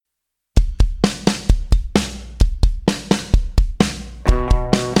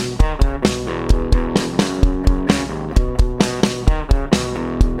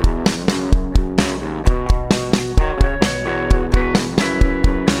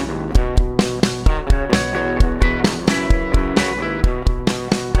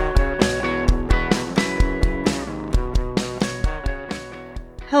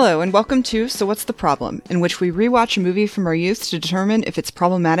Hello and welcome to So What's the Problem, in which we rewatch a movie from our youth to determine if it's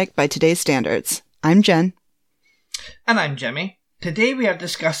problematic by today's standards. I'm Jen. And I'm Jimmy. Today we are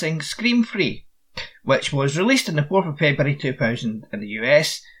discussing Scream 3, which was released on the 4th of February 2000 in the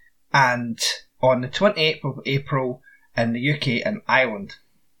US and on the 28th of April in the UK and Ireland.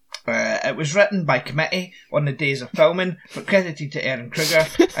 It was written by committee on the days of filming, but credited to Erin Kruger,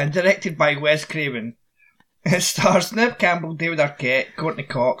 and directed by Wes Craven. It stars Neve Campbell, David Arquette, Courtney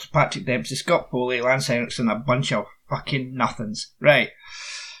Cox, Patrick Dempsey, Scott Foley, Lance Henriksen, a bunch of fucking nothings. Right.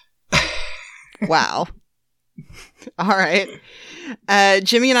 Wow. All right.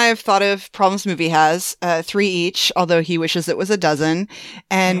 Jimmy and I have thought of problems the movie has, 3 each, although he wishes it was a dozen,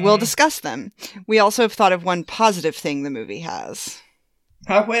 and we'll discuss them. We also have thought of one positive thing the movie has.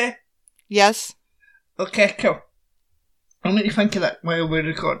 Have we? Yes. Okay, cool. I'll make you think of that while we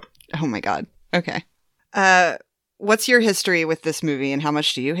record. Oh my god. Okay. What's your history with this movie and how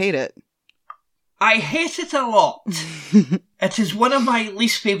much do you hate it? I hate it a lot. It is one of my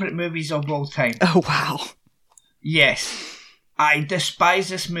least favourite movies of all time. Oh, wow. Yes. I despise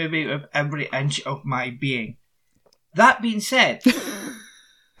this movie with every inch of my being. That being said,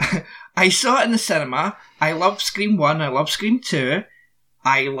 I saw it in the cinema. I love Scream 1, I love Scream 2.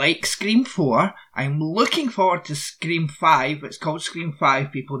 I like Scream 4. I'm looking forward to Scream 5. It's called Scream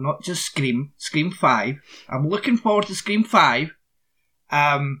 5, people, not just Scream. Scream 5. I'm looking forward to Scream 5.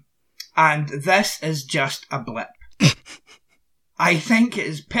 And this is just a blip. I think it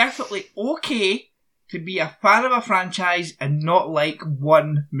is perfectly okay to be a fan of a franchise and not like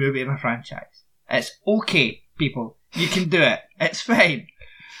one movie in a franchise. It's okay, people. You can do it. It's fine.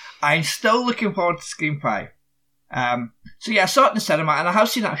 I'm still looking forward to Scream 5. So yeah, I saw it in the cinema, and I have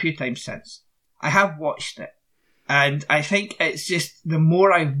seen it a few times since. I have watched it, and I think it's just the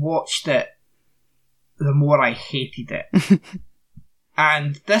more I watched it, the more I hated it.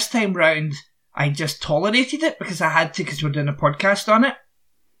 And this time round, I just tolerated it because I had to, because we're doing a podcast on it.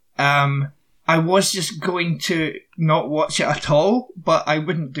 I was just going to not watch it at all, but I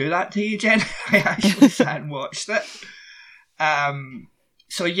wouldn't do that to you, Jen. I actually sat and watched it.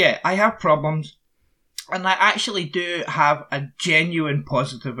 So yeah, I have problems. And I actually do have a genuine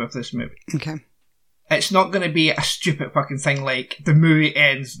positive of this movie. Okay. It's not going to be a stupid fucking thing like the movie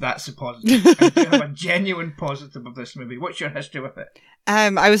ends, that's a positive. I do have a genuine positive of this movie. What's your history with it?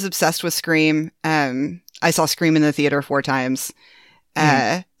 I was obsessed with Scream. I saw Scream in the theater 4 times.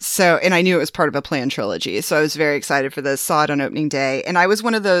 And I knew it was part of a planned trilogy. So I was very excited for this, saw it on opening day. And I was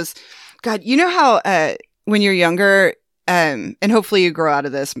one of those, God, you know how when you're younger, and hopefully you grow out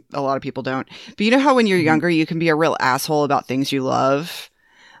of this. A lot of people don't. But you know how when you're younger, you can be a real asshole about things you love?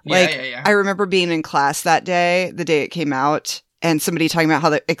 Yeah. I remember being in class that day, the day it came out, and somebody talking about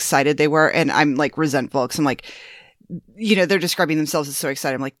how excited they were. And I'm like resentful because I'm like, you know, they're describing themselves as so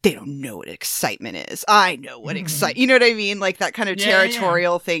excited. I'm like, they don't know what excitement is. I know what you know what I mean? Like that kind of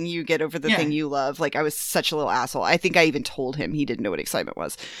territorial thing you get over the thing you love. Like I was such a little asshole. I think I even told him he didn't know what excitement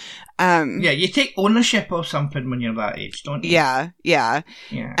was. Yeah, you take ownership of something when you're that age, don't you? Yeah.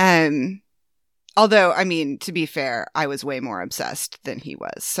 Although, I mean, to be fair, I was way more obsessed than he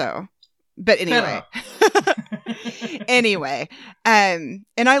was. So, but anyway. And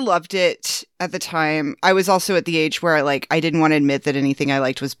I loved it at the time. I was also at the age where I didn't want to admit that anything I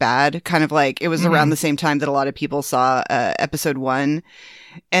liked was bad. Kind of like it was around the same time that a lot of people saw episode 1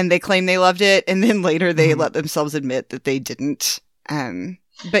 and they claimed they loved it. And then later they let themselves admit that they didn't.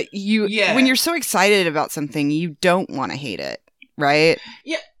 But when you're so excited about something, you don't want to hate it, right?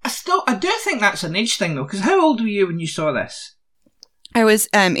 Yeah, I do think that's an age thing though, because how old were you when you saw this? I was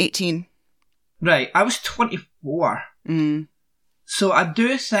 18. Right, I was 24. So I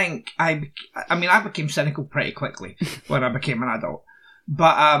do think I became cynical pretty quickly when I became an adult.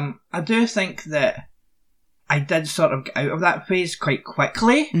 But I do think that I did sort of get out of that phase quite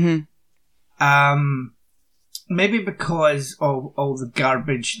quickly. Maybe because of all the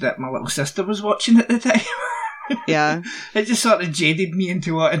garbage that my little sister was watching at the time. Yeah. It just sort of jaded me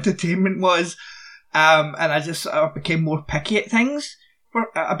into what entertainment was. And I just sort of became more picky at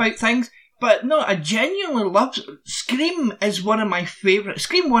about things. But no, I genuinely love Scream is one of my favourite.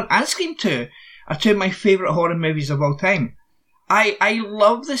 Scream 1 and Scream 2 are 2 of my favourite horror movies of all time. I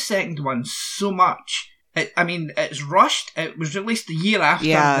love the second one so much. It's rushed. It was released the year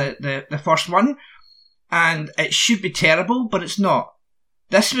after the first one. And it should be terrible, but it's not.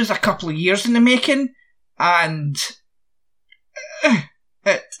 This was a couple of years in the making, and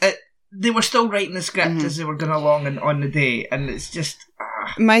they were still writing the script as they were going along and on the day, and it's just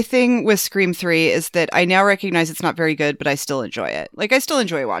My thing with Scream 3 is that I now recognize it's not very good, but I still enjoy it. Like, I still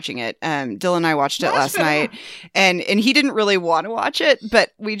enjoy watching it. Dylan and I watched it last night, and he didn't really want to watch it,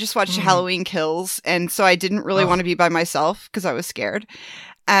 but we just watched Halloween Kills, and so I didn't really want to be by myself because I was scared.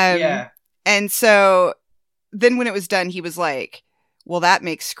 And so then when it was done, he was like, well, that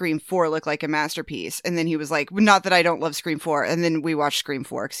makes Scream 4 look like a masterpiece. And then he was like, not that I don't love Scream 4. And then we watched Scream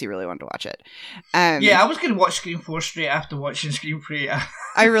 4 because he really wanted to watch it. I was going to watch Scream 4 straight after watching Scream 3.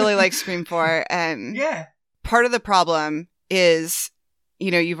 I really like Scream 4. Yeah. Part of the problem is,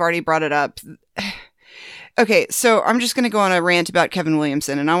 you've already brought it up. Okay, so I'm just going to go on a rant about Kevin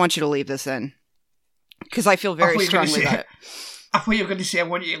Williamson, and I want you to leave this in. Because I feel very strongly about it. I thought you were going to say, I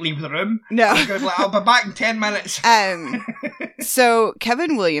want you to leave the room. No. I was going to be like, I'll be back in 10 minutes. So,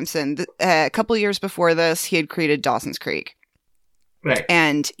 Kevin Williamson, a couple years before this, he had created Dawson's Creek. Right.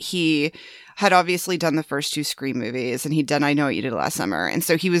 And he had obviously done the first 2 Scream movies, and he'd done I Know What You Did Last Summer. And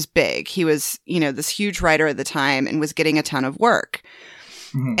so he was big. He was, this huge writer at the time and was getting a ton of work.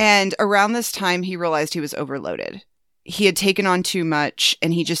 Mm-hmm. And around this time, he realized he was overloaded. He had taken on too much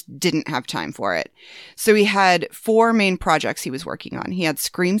and he just didn't have time for it. So he had 4 main projects he was working on. He had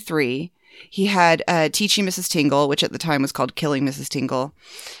Scream 3. He had Teaching Mrs. Tingle, which at the time was called Killing Mrs. Tingle,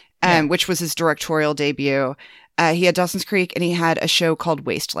 which was his directorial debut. He had Dawson's Creek, and he had a show called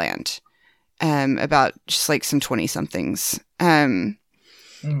Wasteland about just like some 20-somethings. And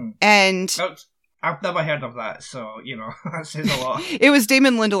I've never heard of that, so, that says a lot. It was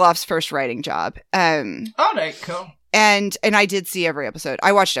Damon Lindelof's first writing job. All right, cool. And I did see every episode.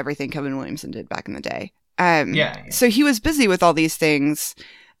 I watched everything Kevin Williamson did back in the day. So he was busy with all these things.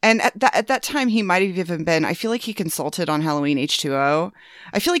 And at that time, he might have even been, I feel like he consulted on Halloween H2O.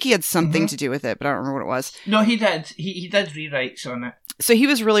 I feel like he had something to do with it, but I don't remember what it was. No, he did. He did rewrites on it. So he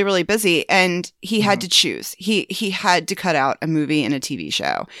was really, really busy, and he had to choose. He had to cut out a movie and a TV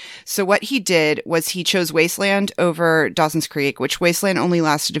show. So what he did was he chose Wasteland over Dawson's Creek, which Wasteland only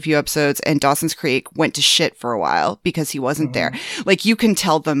lasted a few episodes, and Dawson's Creek went to shit for a while because he wasn't there. Like, you can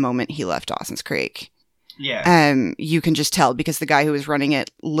tell the moment he left Dawson's Creek. Yeah. You can just tell because the guy who was running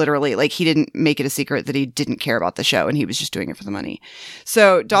it literally, like, he didn't make it a secret that he didn't care about the show and he was just doing it for the money.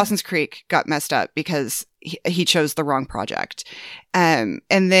 So Dawson's Creek got messed up because he chose the wrong project. And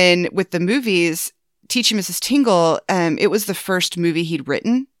then with the movies, Teaching Mrs. Tingle, it was the first movie he'd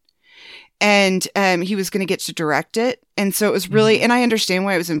written. And he was going to get to direct it. And so it was really, and I understand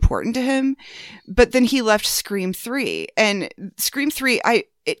why it was important to him. But then he left Scream 3. And Scream 3,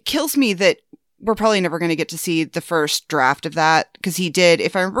 it kills me that we're probably never going to get to see the first draft of that, because he did,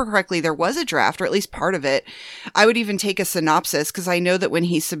 if I remember correctly, there was a draft, or at least part of it. I would even take a synopsis, because I know that when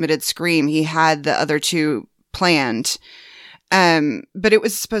he submitted Scream, he had the other 2 planned. But it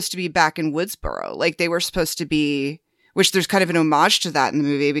was supposed to be back in Woodsboro. Like, they were supposed to be, which there's kind of an homage to that in the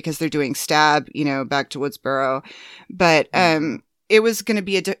movie, because they're doing Stab, back to Woodsboro. But it was going to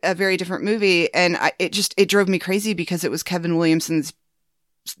be a very different movie, and it drove me crazy because it was Kevin Williamson's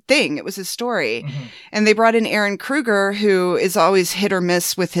thing. It was his story. And they brought in Aaron Kruger, who is always hit or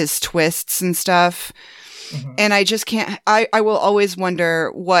miss with his twists and stuff. And I just can't, I will always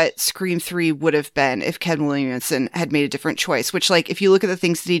wonder what Scream 3 would have been if Kevin Williamson had made a different choice, which, like, if you look at the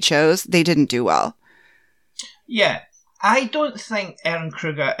things that he chose, they didn't do well. Yeah. I don't think Aaron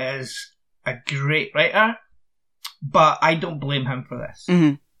Kruger is a great writer, but I don't blame him for this.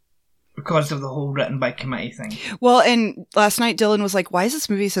 Because of the whole written by committee thing. Well, and last night Dylan was like, why is this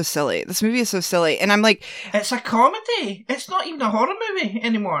movie so silly? This movie is so silly. And I'm like, it's a comedy. It's not even a horror movie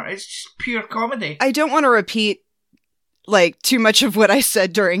anymore. It's just pure comedy. I don't want to repeat, like, too much of what I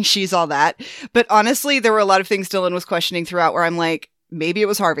said during She's All That. But honestly, there were a lot of things Dylan was questioning throughout where I'm like, maybe it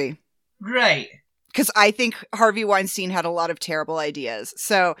was Harvey. Right. Because I think Harvey Weinstein had a lot of terrible ideas.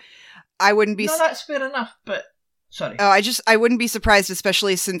 So I wouldn't be... No, that's fair enough, but... Sorry. Oh, I wouldn't be surprised,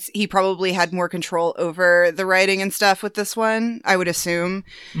 especially since he probably had more control over the writing and stuff with this one, I would assume.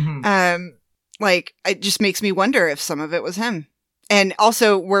 Like, it just makes me wonder if some of it was him. And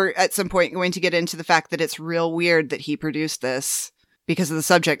also, we're at some point going to get into the fact that it's real weird that he produced this because of the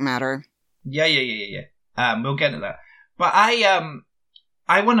subject matter. Yeah. We'll get into that. But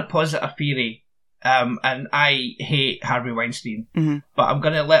I want to posit a theory, and I hate Harvey Weinstein, but I'm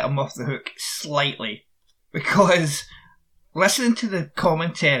going to let him off the hook slightly. Because listening to the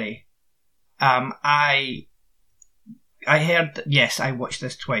commentary, I heard, yes, I watched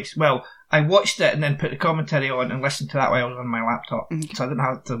this twice. Well, I watched it and then put the commentary on and listened to that while I was on my laptop. So I didn't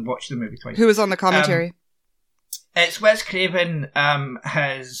have to watch the movie twice. Who was on the commentary? It's Wes Craven,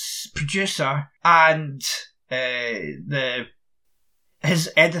 his producer, and his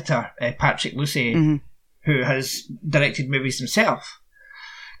editor, Patrick Lussier, who has directed movies himself.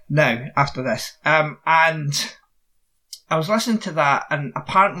 now after this. And I was listening to that, and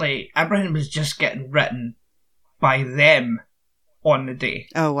apparently everything was just getting written by them on the day.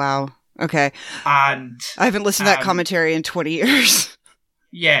 Oh, wow. Okay. And I haven't listened to that commentary in 20 years.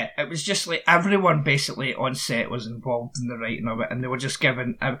 Yeah, it was just like everyone basically on set was involved in the writing of it, and they were just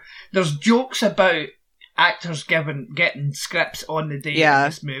given. There's jokes about actors getting scripts on the day in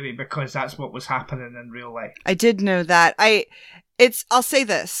this movie because that's what was happening in real life. I did know that. I'll say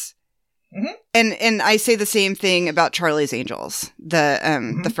this. Mm-hmm. And I say the same thing about Charlie's Angels,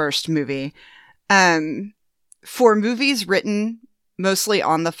 the first movie. For movies written mostly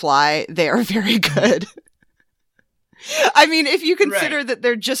on the fly, they are very good. I mean, if you consider that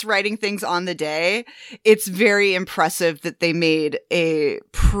they're just writing things on the day, it's very impressive that they made a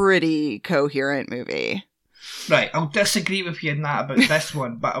pretty coherent movie. Right, I'll disagree with you in that about this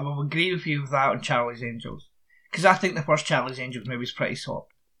one, but I will agree with you with that on Charlie's Angels. Because I think the first Charlie's Angels movie is pretty soft.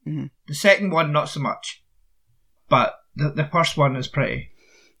 Mm-hmm. The second one, not so much. But the first one is pretty.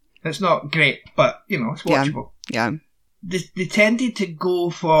 It's not great, but, it's watchable. Yeah. They tended to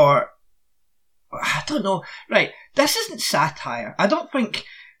go for... I don't know. Right, this isn't satire. I don't think...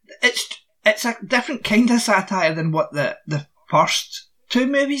 It's a different kind of satire than what the first two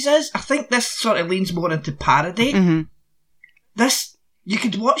movies is. I think this sort of leans more into parody. Mm-hmm. You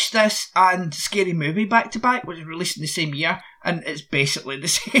could watch this and Scary Movie back to back, which was released in the same year, and it's basically the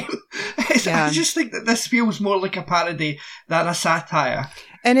same. I just think that this feels more like a parody than a satire.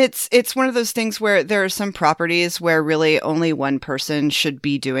 And it's one of those things where there are some properties where really only one person should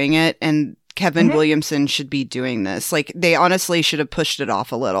be doing it, and Kevin Williamson should be doing this. Like, they honestly should have pushed it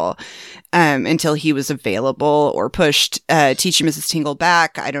off a little until he was available, or pushed Teaching Mrs. Tingle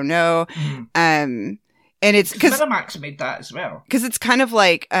back. I don't know. And it's because Miramax made that as well. Because it's kind of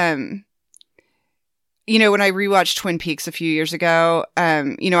like, when I rewatched Twin Peaks a few years ago,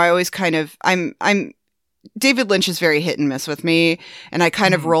 I always kind of, David Lynch is very hit and miss with me, and I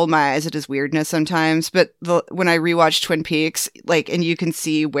kind of roll my eyes at his weirdness sometimes. But when I rewatched Twin Peaks, and you can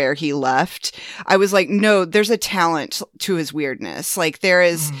see where he left, I was like, no, there's a talent to his weirdness. Like, there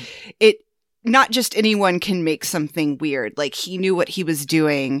is, not just anyone can make something weird. Like, he knew what he was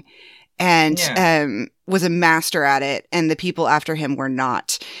doing, and was a master at it, and the people after him were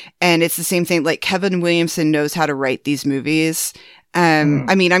not. And it's the same thing. Like, Kevin Williamson knows how to write these movies.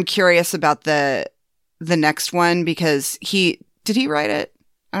 I mean, I'm curious about the next one, because did he write it?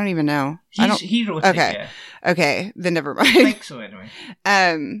 I don't even know. He wrote it. Yeah. Okay, then never mind. I think so anyway.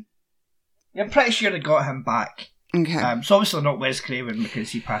 I'm pretty sure they got him back. Okay. It's obviously not Wes Craven because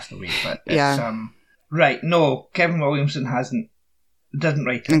he passed away, but it's right. No, Kevin Williamson didn't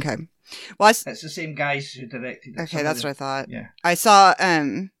write it. Okay. Well, it's the same guys who directed it. Okay, that's what I thought. Yeah. I saw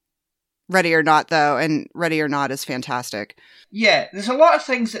Ready or Not, though, and Ready or Not is fantastic. Yeah, there's a lot of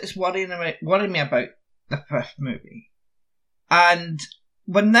things that's worrying me about the fifth movie. And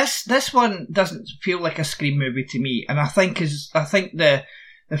when this one doesn't feel like a Scream movie to me, and I think the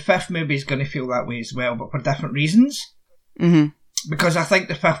fifth movie is going to feel that way as well, but for different reasons. Mm-hmm. Because I think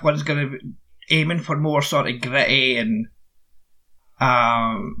the fifth one is going to be aiming for more sort of gritty and...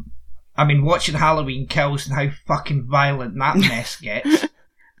 I mean, watching Halloween Kills and how fucking violent that mess gets,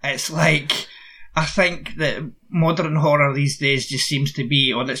 it's like, I think that modern horror these days just seems to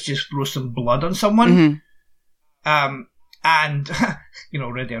be, let's just throw some blood on someone. Mm-hmm. And,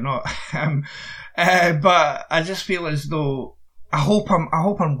 Ready or Not. But I just feel as though, I hope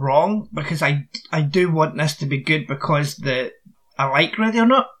I'm wrong, because I do want this to be good because I like Ready or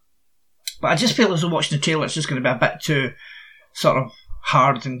Not. But I just feel as though watching the trailer, it's just going to be a bit too sort of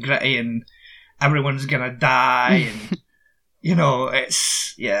hard and gritty, and everyone's gonna die, and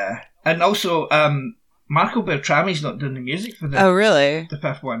it's and also Marco Beltrami's not doing the music for the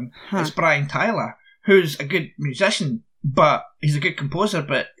fifth one. It's Brian Tyler, who's a good musician, but he's a good composer.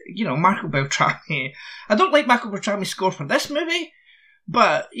 But Marco Beltrami, I don't like Marco Beltrami's score for this movie,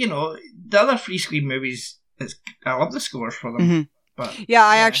 but the other three Scream movies, I love the scores for them. Mm-hmm. But,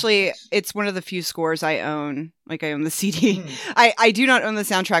 actually, it's one of the few scores I own. Like, I own the CD. I do not own the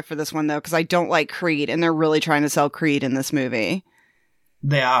soundtrack for this one, though, because I don't like Creed, and they're really trying to sell Creed in this movie.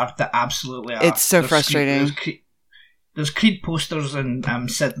 They absolutely are. It's so frustrating. There's Creed posters in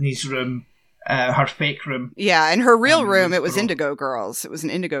Sydney's room, her fake room. Yeah, in her real room, it was Indigo Girls. It was an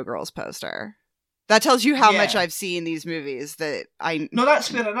Indigo Girls poster. That tells you how much I've seen these movies that I... No, that's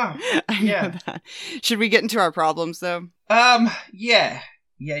fair enough. I know that. Should we get into our problems, though? Yeah.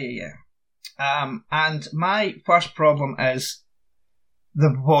 And my first problem is the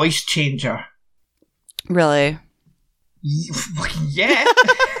voice changer. Really? Yeah.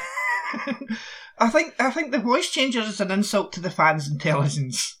 I think the voice changer is an insult to the fans'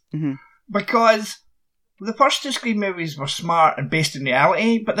 intelligence. Mm-hmm. Because the first two Scream movies were smart and based in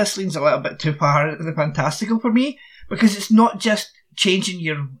reality, but this leans a little bit too far into the fantastical for me, because it's not just changing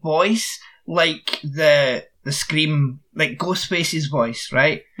your voice like the Scream, like Ghostface's voice,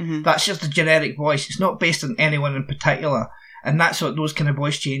 right? Mm-hmm. That's just a generic voice. It's not based on anyone in particular, and that's what those kind of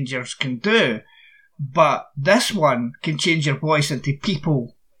voice changers can do. But this one can change your voice into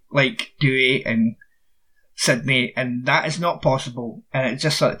people like Dewey and Sydney, and that is not possible, and it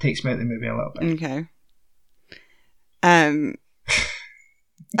just sort of takes me out of the movie a little bit. Okay. I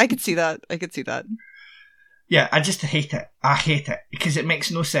could see that. Yeah, I just hate it. I hate it because it makes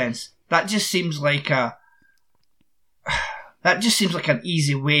no sense. That just seems like an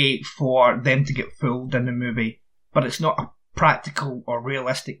easy way for them to get fooled in the movie, but it's not a practical or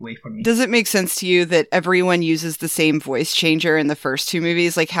realistic way for me. Does it make sense to you that everyone uses the same voice changer in the first two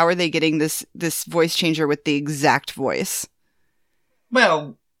movies? Like, how are they getting this voice changer with the exact voice?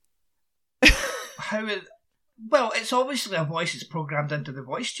 Well, it's obviously a voice that's programmed into the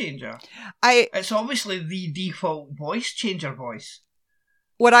voice changer. It's obviously the default voice changer voice.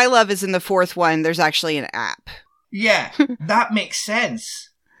 What I love is in the fourth one, there's actually an app. Yeah, that makes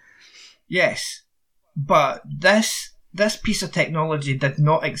sense. Yes, but this piece of technology did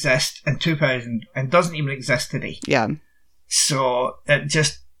not exist in 2000 and doesn't even exist today. Yeah. So it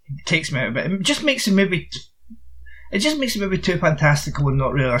just takes me out of it. It just makes the movie too fantastical and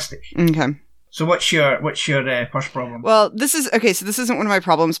not realistic. Okay. So what's your first problem? Well, this isn't one of my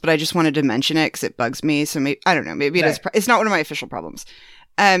problems, but I just wanted to mention it because it bugs me. So maybe, I don't know, maybe it is. It's not one of my official problems.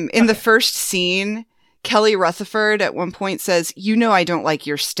 In the first scene, Kelly Rutherford at one point says, "You know I don't like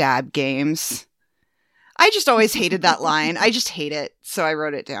your stab games." I just always hated that line. I just hate it. So I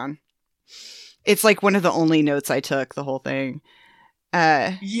wrote it down. It's like one of the only notes I took, the whole thing.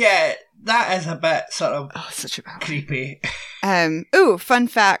 Yeah, that is a bit sort of such a bad creepy. Fun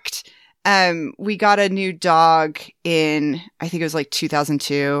fact. We got a new dog in, I think it was like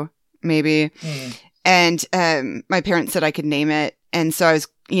 2002, maybe. And my parents said I could name it. And so I was,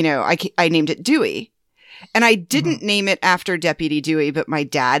 I named it Dewey. And I didn't name it after Deputy Dewey, but my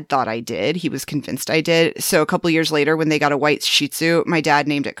dad thought I did. He was convinced I did. So a couple years later, when they got a white Shih Tzu, my dad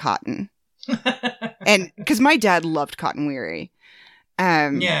named it Cotton. And because my dad loved Cotton Weary.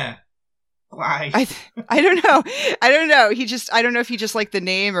 Yeah. Why? I don't know. I don't know. I don't know if he just liked the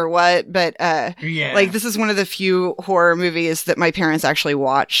name or what, but yeah. Like this is one of the few horror movies that my parents actually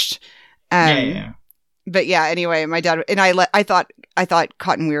watched. Yeah. But yeah, anyway, my dad and I thought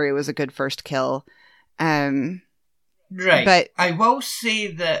Cotton Weary was a good first kill. Right. But I will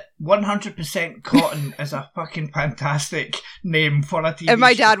say that 100% Cotton is a fucking fantastic name for a TV and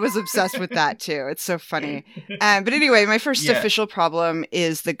my show. dad was obsessed with that too. It's so funny. But anyway, my first official problem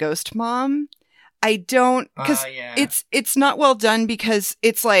is the ghost mom. I don't, because it's not well done because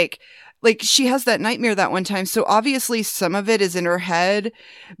it's like she has that nightmare that one time. So obviously some of it is in her head,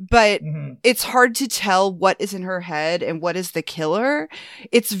 but it's hard to tell what is in her head and what is the killer.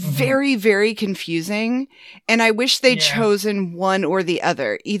 It's very, very confusing. And I wish they'd chosen one or the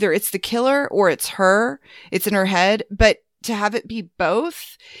other. Either it's the killer or it's her. It's in her head. But to have it be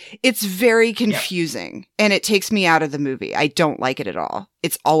both, it's very confusing. And it takes me out of the movie. I don't like it at all.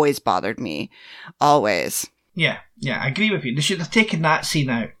 It's always bothered me. Always. Yeah, I agree with you. They should have taken that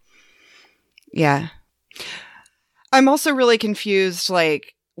scene out. Yeah. I'm also really confused,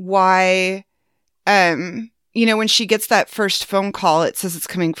 like, why, when she gets that first phone call, it says it's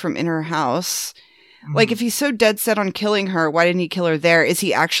coming from in her house. Like, if he's so dead set on killing her, why didn't he kill her there? Is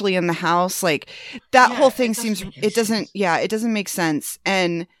he actually in the house? Like, that whole thing it doesn't make sense.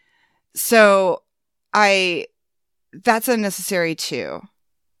 And so that's unnecessary too.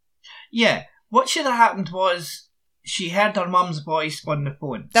 Yeah. What should have happened was, she heard her mum's voice on the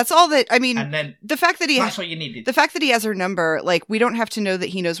phone. That's all that, I mean, and then the fact that that's what you needed. The fact that he has her number, like, we don't have to know that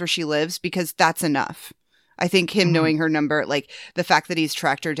he knows where she lives because that's enough. I think him knowing her number, like, the fact that he's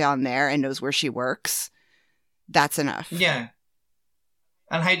tracked her down there and knows where she works, that's enough. Yeah.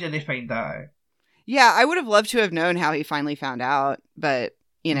 And how did they find that out? Yeah, I would have loved to have known how he finally found out, but,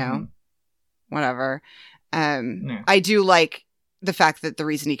 whatever. I do like the fact that the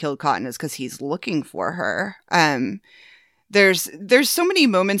reason he killed Cotton is because he's looking for her. There's so many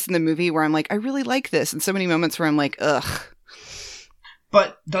moments in the movie where I'm like, I really like this, and so many moments where I'm like, ugh.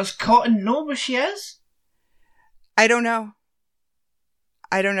 But does Cotton know where she is? I don't know.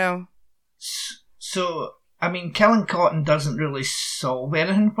 So, I mean, killing Cotton doesn't really solve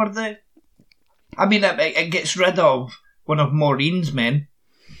anything for the... I mean, it gets rid of one of Maureen's men.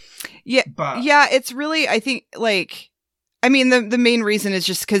 Yeah, but... yeah, it's really, I think, like... I mean, the main reason is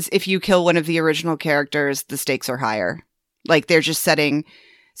just because if you kill one of the original characters, the stakes are higher. Like, they're just setting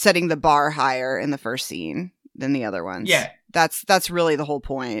the bar higher in the first scene than the other ones. Yeah. That's really the whole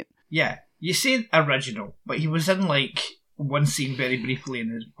point. Yeah. You say original, but he was in, like, one scene very briefly in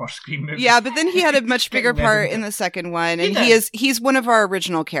his first Scream movie. Yeah, but then he had a much bigger part in the second one, and he's one of our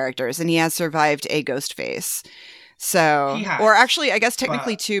original characters, and he has survived a ghost face. So, or actually, I guess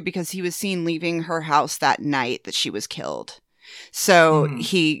technically two, because he was seen leaving her house that night that she was killed. So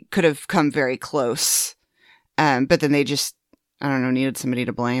he could have come very close. But then they just, I don't know, needed somebody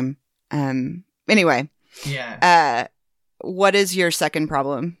to blame. Anyway. Yeah. What is your second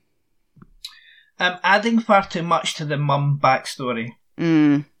problem? Adding far too much to the mum backstory.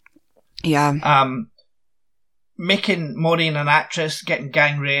 Yeah. Making Maureen an actress, getting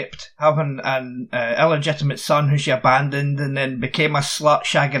gang raped, having an illegitimate son who she abandoned, and then became a slut,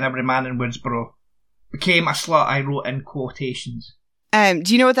 shagging every man in Woodsboro. Became a slut, I wrote in quotations. Do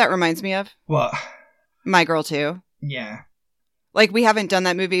you know what that reminds me of? What? My Girl 2. Yeah. Like, we haven't done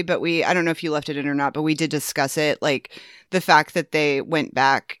that movie, but I don't know if you left it in or not, but we did discuss it. Like, the fact that they went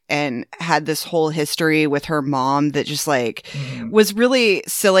back and had this whole history with her mom that just, like, was really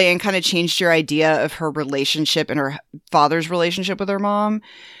silly and kind of changed your idea of her relationship and her father's relationship with her mom.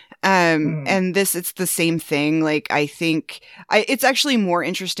 And it's the same thing. Like, I think it's actually more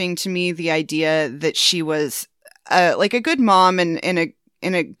interesting to me, the idea that she was, like, a good mom and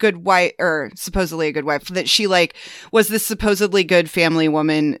a good wife, or supposedly a good wife, that she, like, was this supposedly good family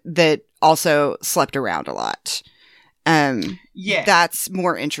woman that also slept around a lot. Yeah. That's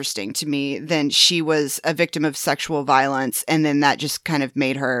more interesting to me than she was a victim of sexual violence, and then that just kind of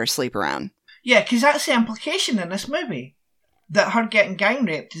made her sleep around. Yeah, because that's the implication in this movie. That her getting gang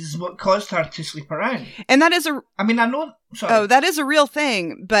raped is what caused her to sleep around. And that is I mean, I know... Sorry. Oh, that is a real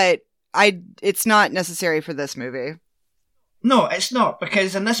thing, but it's not necessary for this movie. No, it's not,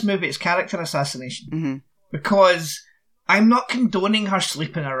 because in this movie it's character assassination. Mm-hmm. Because I'm not condoning her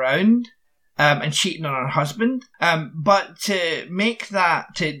sleeping around and cheating on her husband, but to make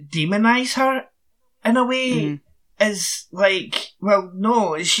that, to demonise her in a way is like, well,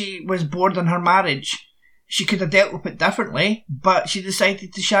 no, she was bored in her marriage. She could have dealt with it differently, but she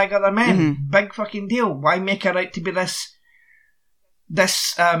decided to shag other men. Big fucking deal. Why make her out to be this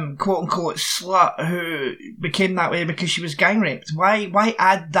quote-unquote slut who became that way because she was gang raped? Why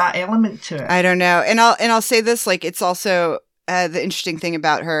add that element to it? I don't know. And I'll say this, like, it's also the interesting thing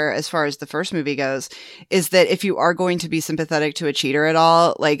about her as far as the first movie goes is that if you are going to be sympathetic to a cheater at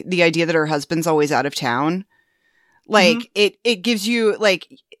all, like, the idea that her husband's always out of town, like, it gives you, like,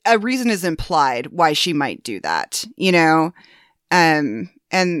 a reason is implied why she might do that, you know? And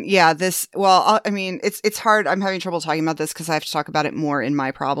yeah, I mean, it's hard. I'm having trouble talking about this because I have to talk about it more in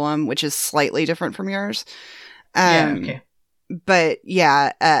my problem, which is slightly different from yours. Okay. But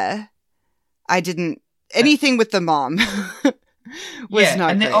yeah, I didn't, anything with the mom was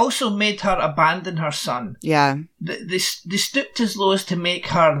not and great. they also made her abandon her son. Yeah. They stooped as low as to make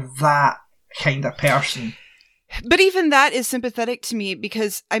her that kind of person. But even that is sympathetic to me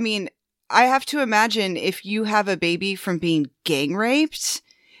because, I mean, I have to imagine if you have a baby from being gang raped,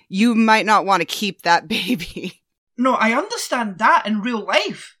 you might not want to keep that baby. No, I understand that in real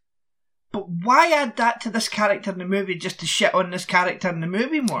life. But why add that to this character in the movie just to shit on this character in the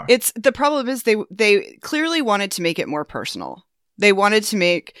movie more? The problem is they clearly wanted to make it more personal. They wanted to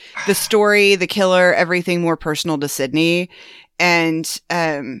make the story, the killer, everything more personal to Sydney. And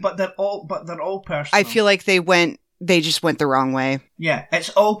but they're all personal. I feel like they just went the wrong way. Yeah,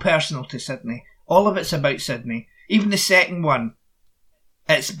 it's all personal to Sydney. All of it's about Sydney. Even the second one,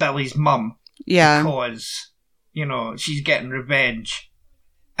 it's Billy's mum. Yeah. Because, you know, she's getting revenge.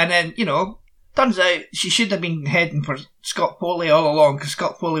 And then, you know, turns out she should have been heading for Scott Foley all along because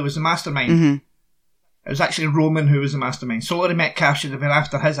Scott Foley was the mastermind. Mm-hmm. It was actually Roman who was the mastermind. So Laurie Metcalf should have been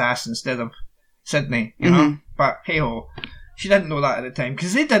after his ass instead of Sydney, you know? But hey-ho. She didn't know that at the time,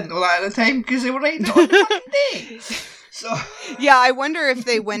 because they didn't know that at the time, because they were writing it on the fucking day. So yeah, I wonder if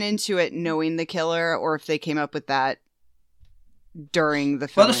they went into it knowing the killer, or if they came up with that during the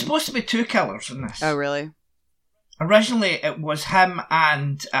film. Well, there's supposed to be two killers in this. Oh, really? Originally, it was him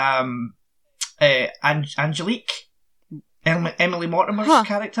and Angelique, Emily Mortimer's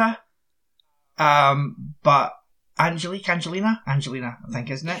character. But Angelina, I think,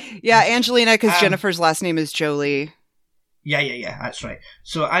 isn't it? Yeah, Angelina, because Jennifer's last name is Jolie. Yeah, that's right.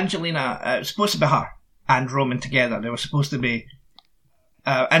 So Angelina, it was supposed to be her and Roman together. They were supposed to be,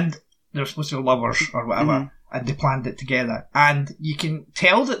 and they were supposed to be lovers or whatever, and they planned it together. And you can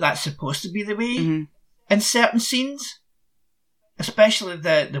tell that that's supposed to be the way in certain scenes, especially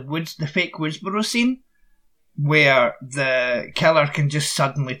the fake Woodsboro scene. where the killer can just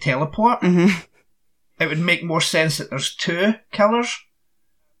suddenly teleport. Mm-hmm. It would make more sense that there's two killers.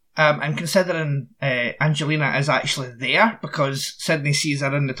 And considering Angelina is actually there because Sydney sees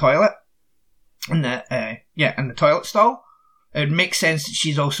her in the toilet, in the toilet stall, it would make sense that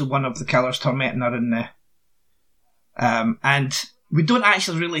she's also one of the killers tormenting her in the. And we don't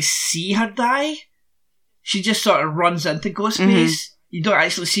actually really see her die. She just sort of runs into Ghostface. Mm-hmm. You don't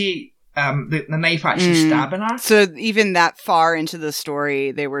actually see the knife actually stabbing her. So even that far into the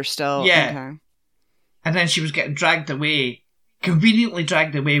story, they were still... Yeah. Okay. And then she was getting conveniently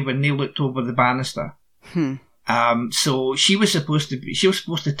dragged away when they looked over the banister. So she was supposed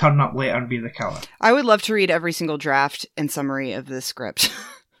to turn up later and be the killer. I would love to read every single draft and summary of this script.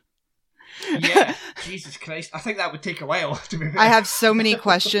 Yeah, Jesus Christ. I think that would take a while to be fair. I have so many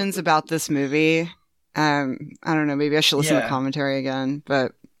questions about this movie. I don't know, maybe I should listen to the commentary again,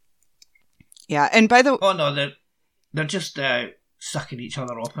 but yeah. And by the Oh no, they're just sucking each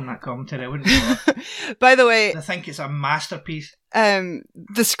other off in that commentary. I wouldn't know. By the way, I think it's a masterpiece. The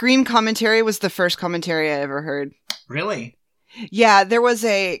Scream commentary was the first commentary I ever heard. Really? Yeah, there was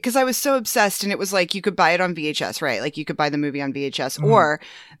because I was so obsessed, and it was like you could buy it on VHS, right? Like you could buy the movie on VHS, or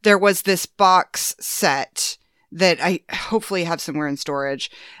there was this box set that I hopefully have somewhere in storage,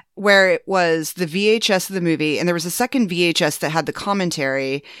 where it was the VHS of the movie, and there was a second VHS that had the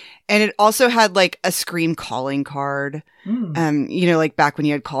commentary, and it also had like a Scream calling card. Like back when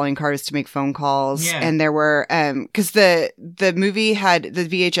you had calling cards to make phone calls. Yeah. And there were because the movie had the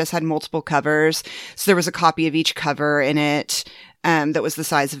VHS had multiple covers, so there was a copy of each cover in it that was the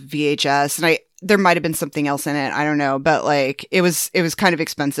size of VHS, and there might have been something else in it, I don't know, but like it was kind of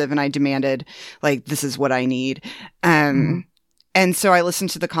expensive, and I demanded like this is what I need. And so I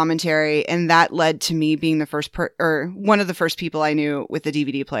listened to the commentary, and that led to me being the first one of the first people I knew with the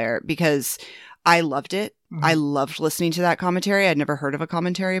DVD player, because I loved it. I loved listening to that commentary. I'd never heard of a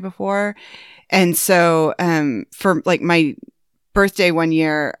commentary before. And so for like my birthday one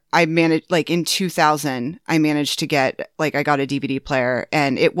year, I managed, like in 2000, I managed to get, like, I got a DVD player,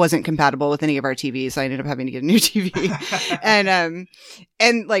 and it wasn't compatible with any of our TVs. So I ended up having to get a new TV.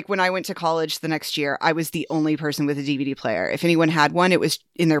 And like when I went to college the next year, I was the only person with a DVD player. If anyone had one, it was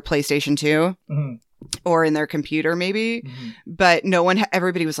in their PlayStation 2. Or in their computer, maybe. But no one,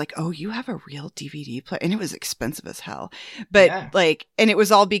 everybody was like, oh, you have a real DVD player. And it was expensive as hell. But and it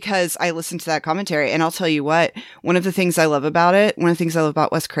was all because I listened to that commentary. And I'll tell you what, one of the things I love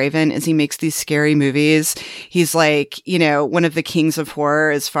about Wes Craven is he makes these scary movies. He's like, one of the kings of horror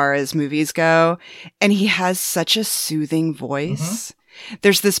as far as movies go. And he has such a soothing voice.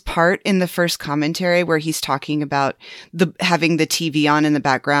 There's this part in the first commentary where he's talking about having the TV on in the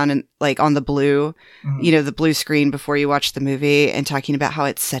background and like on the blue, the blue screen before you watch the movie, and talking about how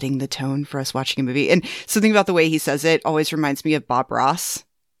it's setting the tone for us watching a movie. And something about the way he says it always reminds me of Bob Ross.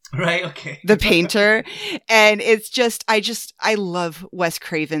 Right. Okay. The painter. And it's just, I love Wes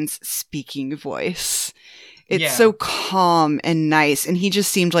Craven's speaking voice. It's so calm and nice. And he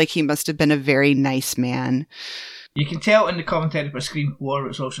just seemed like he must have been a very nice man. You can tell in the commentary for Scream 4,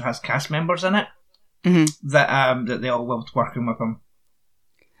 which also has cast members in it, that they all loved working with him.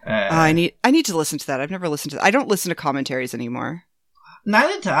 I need to listen to that. I've never listened to that. I don't listen to commentaries anymore.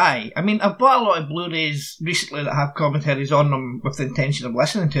 Neither do I. I mean, I've bought a lot of Blu-rays recently that have commentaries on them with the intention of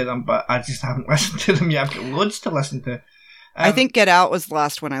listening to them, but I just haven't listened to them yet. I've got loads to listen to. I think Get Out was the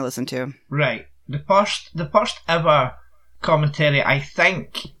last one I listened to. Right. The first ever commentary, I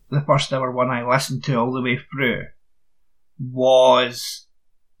think the first ever one I listened to all the way through, was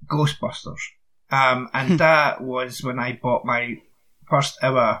Ghostbusters. And that was when I bought my first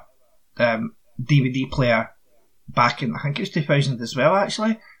ever DVD player back in, I think it was 2000 as well,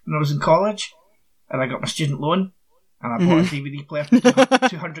 actually, when I was in college. And I got my student loan, and I bought a DVD player for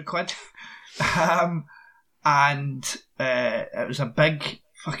 200 quid. And it was a big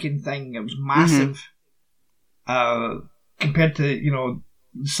fucking thing. It was massive compared to,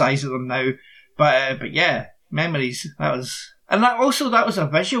 the size of them now. But yeah, memories. That was a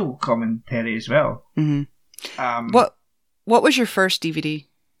visual commentary as well. What was your first DVD?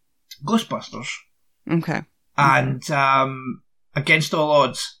 Ghostbusters. Okay. And Against All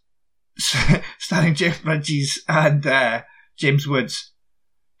Odds, starring Jeff Bridges and James Woods,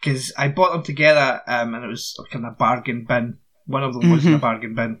 because I bought them together, and it was kind of a bargain bin. One of them was in a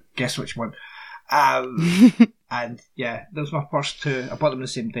bargain bin. Guess which one? And yeah, those were my first two. I bought them the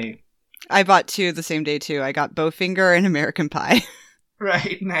same day. I bought two the same day too. I got Bowfinger and American Pie.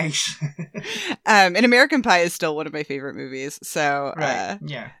 Right, nice. And American Pie is still one of my favorite movies, so Right,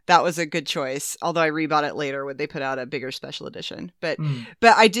 yeah. that was a good choice. Although I rebought it later when they put out a bigger special edition. But Mm.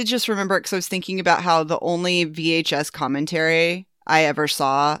 I did just remember because I was thinking about how the only VHS commentary I ever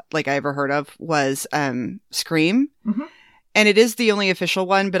saw, like I ever heard of, was Scream. Mm-hmm. And it is the only official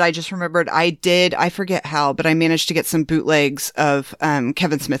one, but I just remembered I forget how, but I managed to get some bootlegs of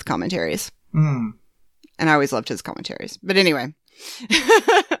Kevin Smith commentaries. Mm. And I always loved his commentaries. But anyway.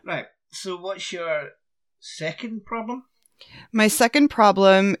 Right. So what's your second problem? My second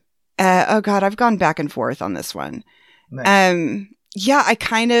problem, oh God, I've gone back and forth on this one. Nice. Yeah, I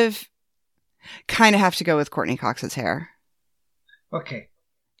kind of have to go with Courtney Cox's hair. Okay.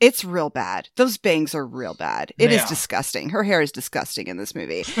 It's real bad. Those bangs are real bad. It They is are. disgusting. Her hair is disgusting in this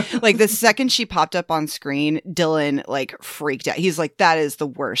movie. Like the second she popped up on screen, Dylan like freaked out. He's like, that is the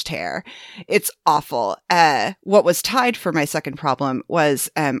worst hair. It's awful. What was tied for my second problem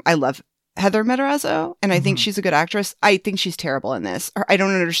was I love Heather Matarazzo, and I think she's a good actress. I think she's terrible in this. I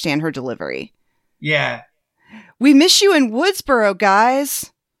don't understand her delivery. Yeah. We miss you in Woodsboro,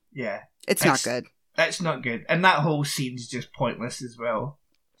 guys. Yeah. It's not good. It's not good. And that whole scene's just pointless as well.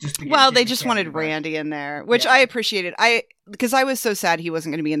 Well, they just wanted Randy in there, which I appreciated. Because I was so sad he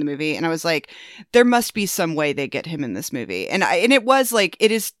wasn't going to be in the movie, and I was like, there must be some way they get him in this movie. And it was like,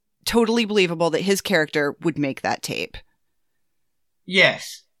 it is totally believable that his character would make that tape.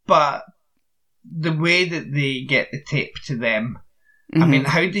 Yes, but the way that they get the tape to them, I mean,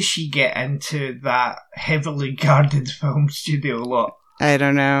 how does she get into that heavily guarded film studio lot? I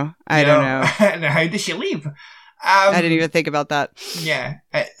don't know. I don't know. And how does she leave? I didn't even think about that. Yeah,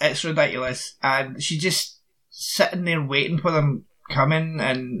 it's ridiculous. And she's just sitting there waiting for them coming,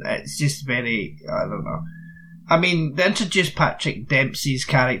 and it's just very, I don't know. I mean, they introduced Patrick Dempsey's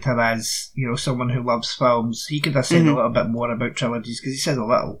character as, someone who loves films. He could have said a little bit more about trilogies, because he says a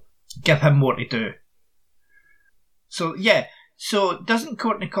little. Give him more to do. So, yeah. So, doesn't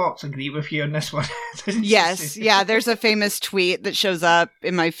Courtney Cox agree with you on this one? Yes. Yeah. There's a famous tweet that shows up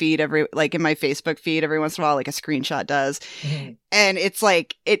in my feed in my Facebook feed every once in a while, like a screenshot does. Mm-hmm. And it's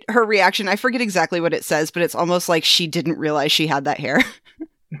like, her reaction, I forget exactly what it says, but it's almost like she didn't realize she had that hair.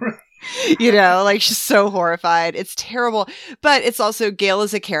 Like she's so horrified. It's terrible. But it's also Gail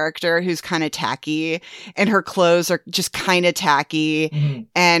is a character who's kind of tacky, and her clothes are just kind of tacky. Mm-hmm.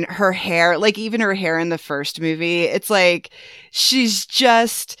 And her hair, like even her hair in the first movie, it's like she's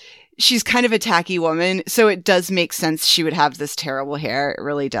kind of a tacky woman. So it does make sense she would have this terrible hair. It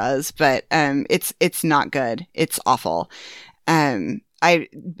really does. But it's not good. It's awful. I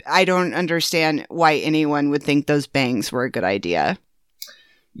don't understand why anyone would think those bangs were a good idea.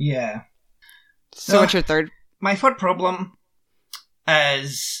 Yeah. So what's your third? My third problem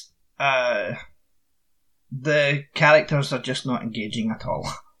is the characters are just not engaging at all.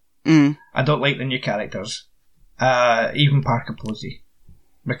 Mm. I don't like the new characters. Even Parker Posey.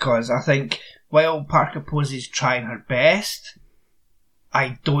 Because I think while Parker Posey's trying her best,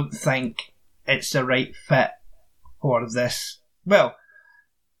 I don't think it's the right fit for this. Well,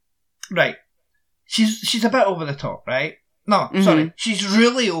 right. She's a bit over the top, right? No, sorry. She's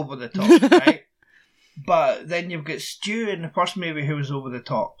really over the top, right? But then you've got Stu in the first movie who was over the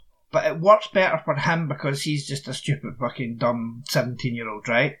top. But it works better for him because he's just a stupid fucking dumb 17-year-old,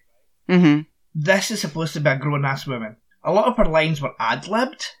 right? Mm-hmm. This is supposed to be a grown-ass woman. A lot of her lines were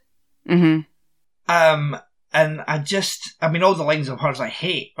ad-libbed. Mm-hmm. And all the lines of hers I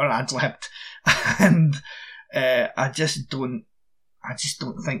hate are ad-libbed. And I just don't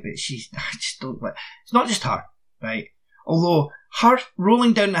think that it's not just her, right? Although, her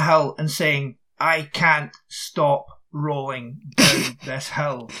rolling down the hill and saying, I can't stop rolling down this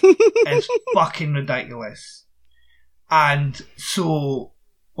hill is fucking ridiculous. And so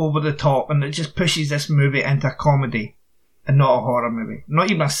over the top, and it just pushes this movie into a comedy and not a horror movie. Not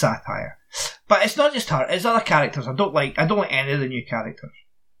even a satire. But it's not just her, it's other characters. I don't like any of the new characters.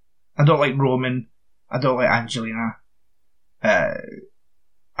 I don't like Roman. I don't like Angelina. I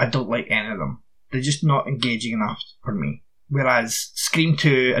don't like any of them. They're just not engaging enough for me. Whereas Scream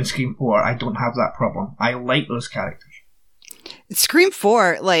 2 and Scream 4, I don't have that problem. I like those characters. Scream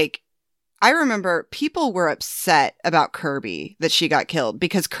 4, I remember people were upset about Kirby, that she got killed,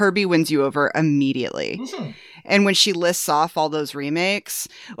 because Kirby wins you over immediately. Mm-hmm. And when she lists off all those remakes,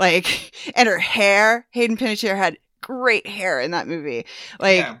 and her hair, Hayden Panettiere had great hair in that movie.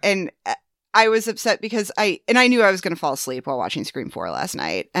 And I was upset because I knew I was going to fall asleep while watching Scream 4 last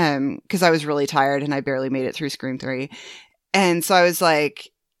night, because I was really tired and I barely made it through Scream 3. And so I was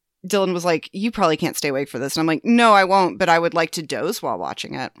like, Dylan was like, you probably can't stay awake for this. And I'm like, no, I won't, but I would like to doze while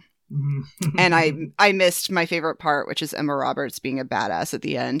watching it. And I missed my favorite part, which is Emma Roberts being a badass at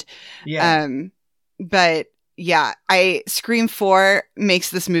the end. Yeah. But yeah, Scream 4 makes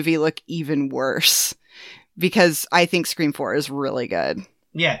this movie look even worse because I think Scream 4 is really good.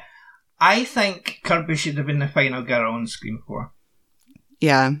 Yeah. I think Kirby should have been the final girl on Scream 4.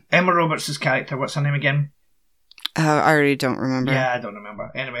 Yeah. Emma Roberts' character, what's her name again? I already don't remember. Yeah, I don't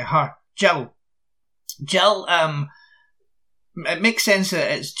remember. Anyway, her. Jill, it makes sense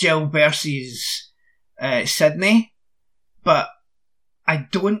that it's Jill versus Sydney, but I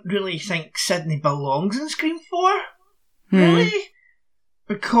don't really think Sydney belongs in Scream 4, really,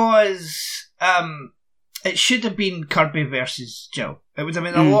 because it should have been Kirby versus Jill. It would have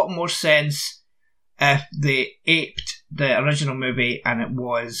made a lot more sense if they aped the original movie and it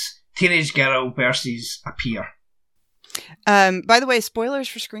was teenage girl versus a peer. By the way, spoilers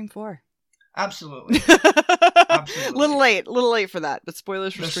for Scream 4. Absolutely. Absolutely. Little late for that, but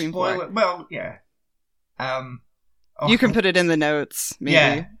spoilers for Scream 4. Well, yeah. You can put it in the notes, maybe.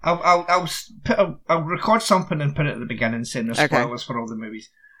 Yeah, I'll record something and put it at the beginning saying there's spoilers for all the movies.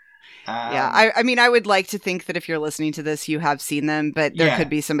 Yeah, I mean, I would like to think that if you're listening to this, you have seen them, but there could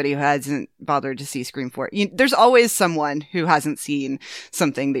be somebody who hasn't bothered to see Scream 4. There's always someone who hasn't seen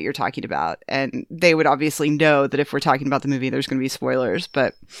something that you're talking about, and they would obviously know that if we're talking about the movie, there's going to be spoilers,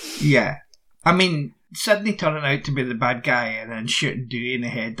 but... Yeah. I mean, Sydney turning out to be the bad guy and then shooting Dewey in the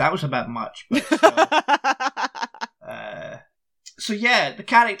head, that was a bit much, but so yeah, the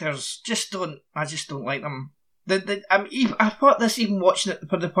characters I just don't like them. I thought this even watching it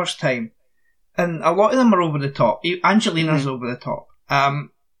for the first time, and a lot of them are over the top. Angelina's over the top.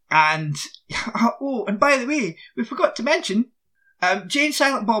 And by the way, we forgot to mention, Jay and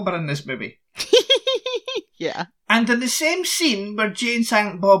Silent Bob are in this movie. Yeah. And in the same scene where Jay and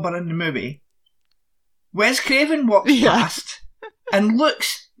Silent Bob are in the movie, Wes Craven walks past and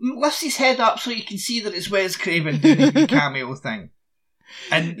lifts his head up so you can see that it's Wes Craven doing the cameo thing.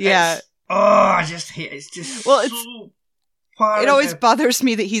 And I just hate it. It's just so far. It always bothers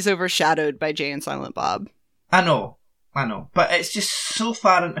me that he's overshadowed by Jay and Silent Bob. I know. But it's just so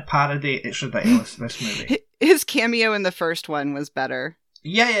far into parody, it's ridiculous, this movie. His cameo in the first one was better.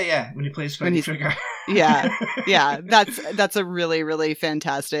 Yeah. When he plays Freddy Krueger. Yeah. That's a really, really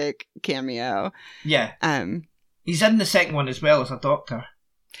fantastic cameo. Yeah. He's in the second one as well as a doctor.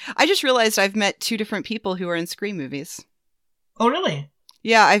 I just realized I've met two different people who are in Scream movies. Oh, really?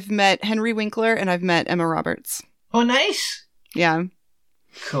 Yeah, I've met Henry Winkler and I've met Emma Roberts. Oh, nice. Yeah.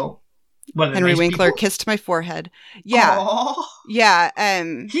 Cool. Henry Winkler people? Kissed my forehead. Yeah. Aww. Yeah.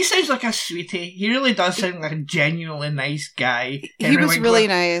 He sounds like a sweetie. He really does sound like a genuinely nice guy. He was really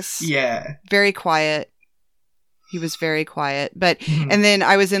nice. Yeah. Very quiet. He was very quiet. But, and then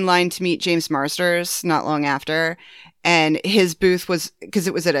I was in line to meet James Marsters not long after. And his booth was, because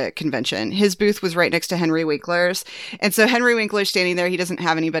it was at a convention, his booth was right next to Henry Winkler's. And so Henry Winkler's standing there. He doesn't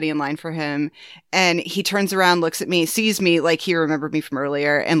have anybody in line for him. And he turns around, looks at me, sees me like he remembered me from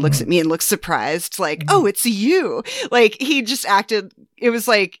earlier, and looks at me and looks surprised, like, oh, it's you. Like, he just acted, it was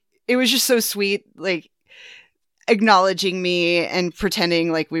just so sweet, like, acknowledging me and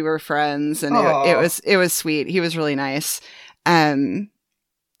pretending like we were friends. And it was sweet. He was really nice.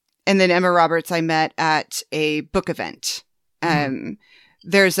 And then Emma Roberts I met at a book event.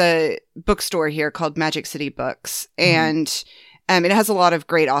 There's a bookstore here called Magic City Books, and it has a lot of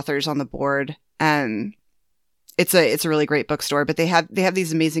great authors on the board. It's a really great bookstore, but they have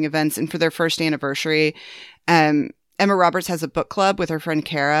these amazing events. And for their first anniversary, Emma Roberts has a book club with her friend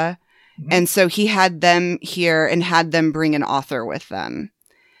Kara, and so he had them here and had them bring an author with them.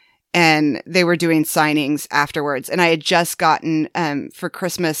 And they were doing signings afterwards. And I had just gotten, for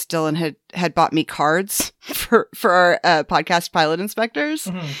Christmas, Dylan had bought me cards for our podcast pilot inspectors,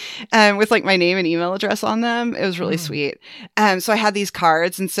 with like my name and email address on them. It was really sweet. So I had these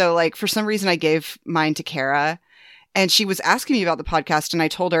cards. And so like, for some reason I gave mine to Kara, and she was asking me about the podcast, and I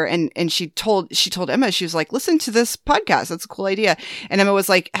told her, and she told Emma, she was like, listen to this podcast. That's a cool idea. And Emma was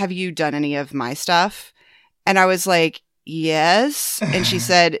like, have you done any of my stuff? And I was like, yes. And she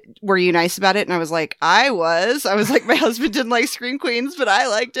said, were you nice about it? And I was like, I was like, my husband didn't like Scream Queens, but I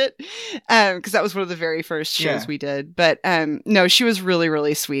liked it. Because that was one of the very first shows we did. But no, she was really,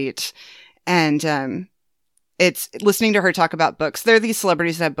 really sweet. And it's listening to her talk about books. There are these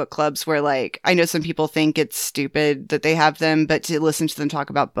celebrities that have book clubs where, like, I know some people think it's stupid that they have them, but to listen to them talk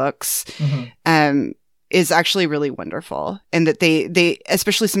about books is actually really wonderful. And that they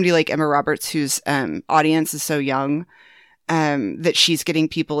especially somebody like Emma Roberts, whose audience is so young, that she's getting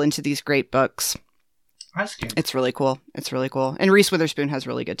people into these great books. That's good. It's really cool. And Reese Witherspoon has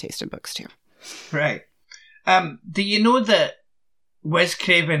really good taste in books too. Right. Do you know that Wes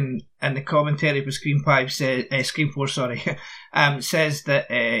Craven in the commentary for Scream 5 says, Scream 4, sorry, says that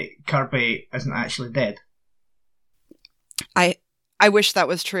Kirby isn't actually dead. I wish that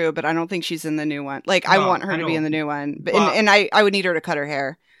was true, but I don't think she's in the new one. Like, I want her to be in the new one, but and I would need her to cut her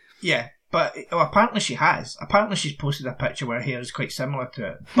hair. Yeah, but apparently she has. Apparently she's posted a picture where her hair is quite similar to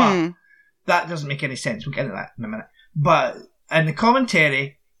it. But that doesn't make any sense. We'll get into that in a minute. But in the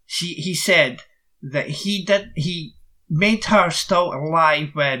commentary, he said that he made her still alive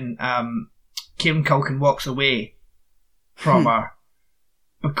when Kieran Culkin walks away from her,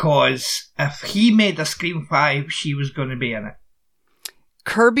 because if he made a Scream 5, she was going to be in it.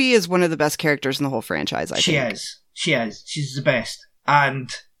 Kirby is one of the best characters in the whole franchise, I think. She is. She's the best.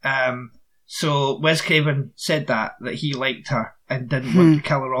 And so Wes Craven said that he liked her and didn't want to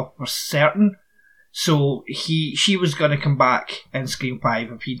kill her off for certain. So she was going to come back in Scream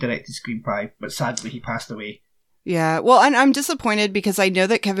 5 if he directed Scream 5, but sadly he passed away. Yeah, well, and I'm disappointed because I know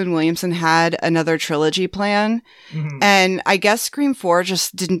that Kevin Williamson had another trilogy plan, and I guess Scream 4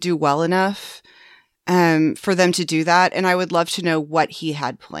 just didn't do well enough for them to do that, and I would love to know what he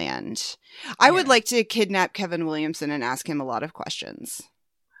had planned. I would like to kidnap Kevin Williamson and ask him a lot of questions.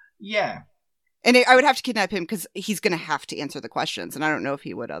 Yeah. And I would have to kidnap him because he's going to have to answer the questions, and I don't know if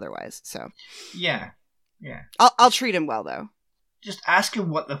he would otherwise, so. Yeah. I'll treat him well, though. Just ask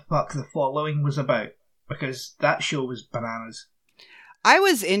him what the fuck The Following was about, because that show was bananas. I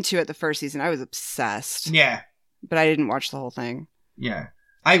was into it the first season. I was obsessed. Yeah. But I didn't watch the whole thing. Yeah.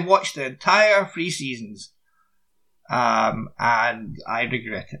 I watched the entire 3 seasons, and I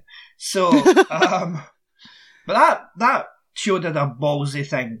regret it. So, but that show did a ballsy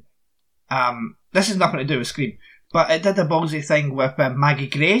thing. This has nothing to do with Scream, but it did a ballsy thing with Maggie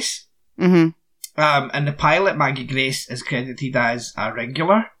Grace. Mm-hmm. In the pilot, Maggie Grace is credited as a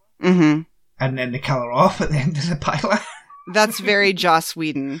regular, and then they kill her off at the end of the pilot. That's very Joss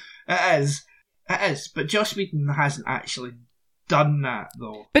Whedon. It is. But Joss Whedon hasn't actually done that,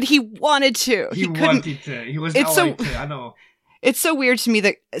 though. But he wanted to. He wanted to. He wasn't allowed to, I know. It's so weird to me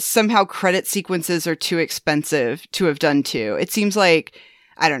that somehow credit sequences are too expensive to have done too. It seems like,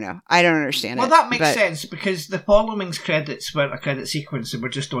 I don't know. I don't understand it. Well, that makes sense, because The Following's credits weren't a credit sequence. They were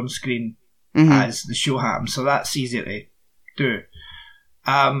just on screen as the show happened. So that's easy to do.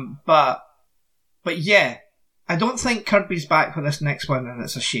 But yeah, I don't think Kirby's back for this next one, and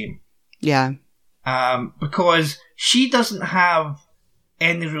it's a shame. Yeah. Because she doesn't have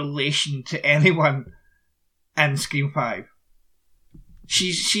any relation to anyone in Scream 5.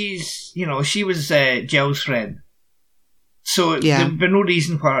 She's she was Jill's friend. So there'd be no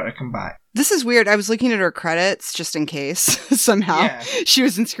reason for her to come back. This is weird. I was looking at her credits just in case somehow she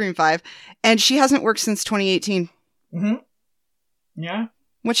was in Scream 5, and she hasn't worked since 2018. Mm-hmm. Yeah.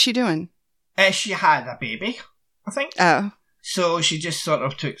 What's she doing? She had a baby, I think. Oh. So she just sort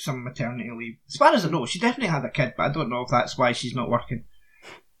of took some maternity leave. As far as I know, she definitely had a kid, but I don't know if that's why she's not working.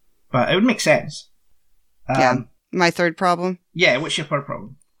 But it would make sense. My third problem? Yeah, what's your third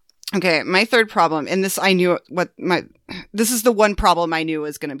problem? Okay, my third problem, and this this is the one problem I knew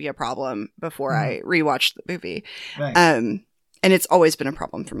was going to be a problem before I rewatched the movie. Right. And it's always been a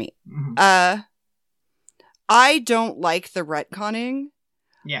problem for me. Mm-hmm. I don't like the retconning.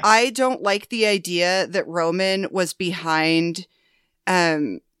 Yeah. I don't like the idea that Roman was behind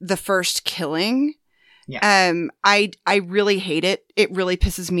the first killing. Yeah. I really hate it. It really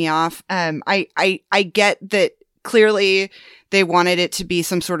pisses me off. I get that clearly they wanted it to be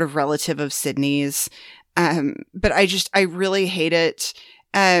some sort of relative of Sydney's. But I really hate it.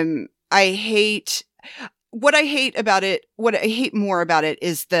 What I hate more about it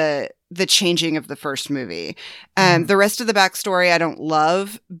is the changing of the first movie. The rest of the backstory I don't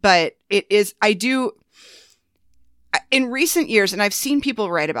love, but in recent years, and I've seen people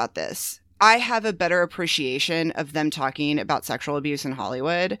write about this, I have a better appreciation of them talking about sexual abuse in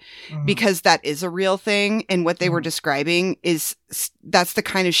Hollywood because that is a real thing. And what they were describing that's the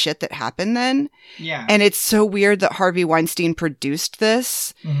kind of shit that happened then. Yeah. And it's so weird that Harvey Weinstein produced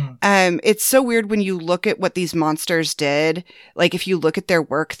this. It's so weird when you look at what these monsters did. Like, if you look at their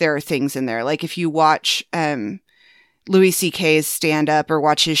work, there are things in there. Like, if you watch Louis C.K.'s stand-up or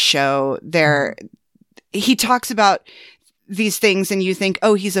watch his show, he talks about these things and you think,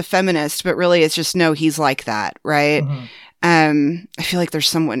 oh, he's a feminist, but really it's just, no, he's like that, right? I feel like there's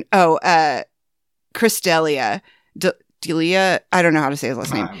someone, Chris D'Elia, I don't know how to say his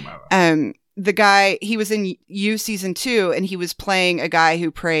last name. The guy, he was in You season 2 and he was playing a guy who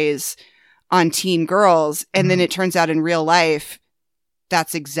preys on teen girls, and then it turns out in real life,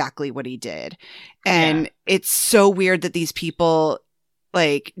 that's exactly what he did. And it's so weird that these people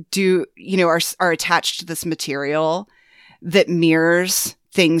are attached to this material that mirrors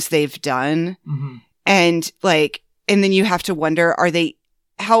things they've done. Mm-hmm. And then you have to wonder,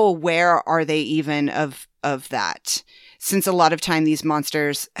 how aware are they even of that? Since a lot of time these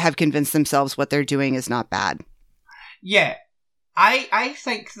monsters have convinced themselves what they're doing is not bad. Yeah. I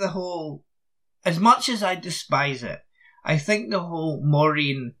think the whole, as much as I despise it, I think the whole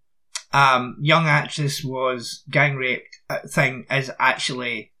Maureen, young actress was gang raped thing is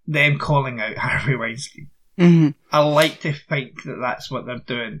actually them calling out Harvey Weinstein. Mm-hmm. I like to think that that's what they're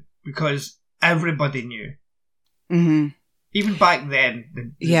doing because everybody knew. Mm-hmm. Even back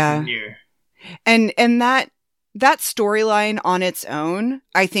then, they knew. And that storyline on its own,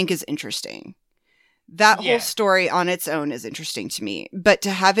 I think, is interesting. That whole story on its own is interesting to me. But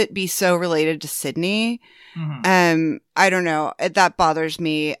to have it be so related to Sydney, I don't know. That bothers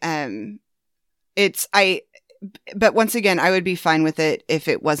me. But once again, I would be fine with it if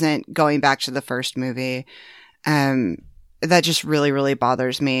it wasn't going back to the first movie. That just really, really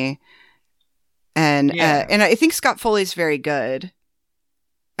bothers me. And I think Scott Foley's very good.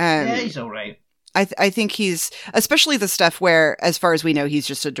 Yeah, he's all right. I think he's, especially the stuff where, as far as we know, he's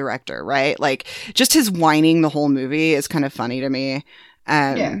just a director, right? Like, just his whining the whole movie is kind of funny to me.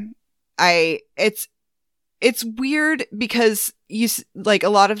 It's weird because a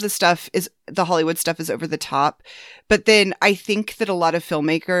lot of the Hollywood stuff is over the top, but then I think that a lot of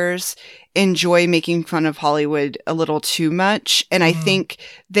filmmakers enjoy making fun of Hollywood a little too much. And I think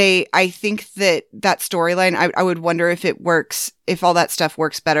that storyline, I would wonder if it works, if all that stuff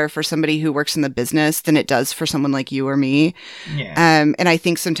works better for somebody who works in the business than it does for someone like you or me. Yeah. And I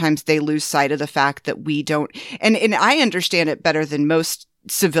think sometimes they lose sight of the fact that we don't, and I understand it better than most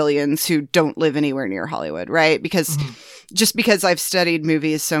civilians who don't live anywhere near Hollywood, right? Because just because I've studied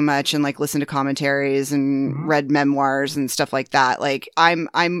movies so much and listened to commentaries and read memoirs and stuff like that,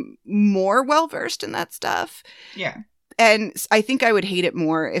 I'm more well versed in that stuff. Yeah. And I think I would hate it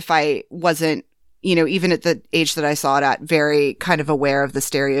more if I wasn't, even at the age that I saw it at, very kind of aware of the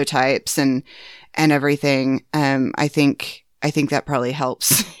stereotypes and everything. I think that probably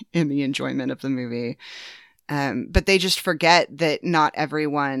helps in the enjoyment of the movie. But they just forget that not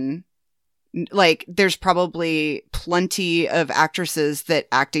everyone, there's probably plenty of actresses that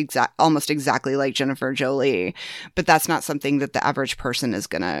act almost exactly like Jennifer Jolie, but that's not something that the average person is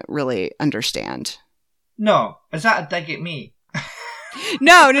going to really understand. No. Is that a dig at me?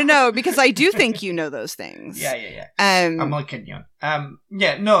 No, because I do think you know those things. Yeah. I'm only kidding you.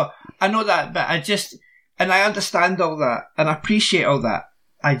 No, I know that, but and I understand all that, and I appreciate all that.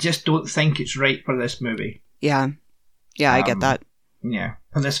 I just don't think it's right for this movie. Yeah, I get that. Yeah,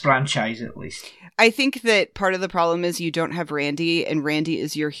 for this franchise at least. I think that part of the problem is you don't have Randy, and Randy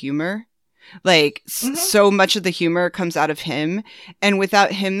is your humor. So much of the humor comes out of him, and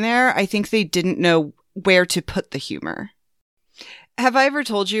without him there, I think they didn't know where to put the humor. Have I ever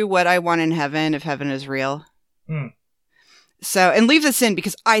told you what I want in heaven if heaven is real? So, and leave this in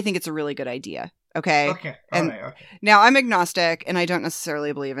because I think it's a really good idea. Okay. Okay. Okay. Now I'm agnostic and I don't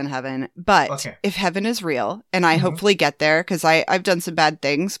necessarily believe in heaven, but if heaven is real, and I hopefully get there because I've done some bad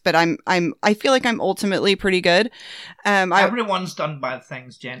things, but I feel like I'm ultimately pretty good. Everyone's done bad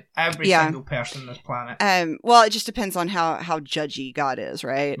things, Jen. Every single person on this planet. Well, it just depends on how judgy God is,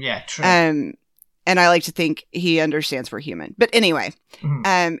 right? Yeah, true. And I like to think he understands we're human. But anyway,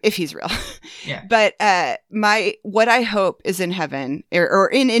 if he's real. Yeah. But what I hope is in heaven or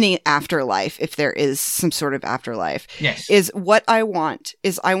in any afterlife, if there is some sort of afterlife, is what I want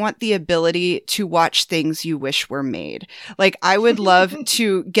the ability to watch things you wish were made. I would love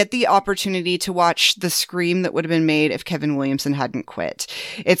to get the opportunity to watch the Scream that would have been made if Kevin Williamson hadn't quit.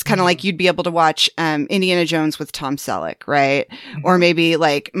 It's kind of like you'd be able to watch Indiana Jones with Tom Selleck, right? Or maybe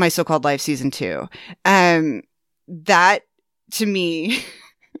My So-Called Life Season 2. That to me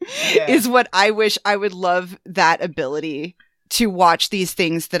is what I wish. I would love that ability to watch these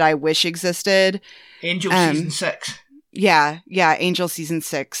things that I wish existed. Angel season 6. Yeah, Angel season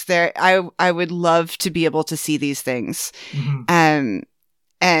 6. There, I would love to be able to see these things. And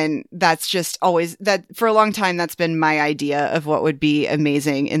that's just always that for a long time. That's been my idea of what would be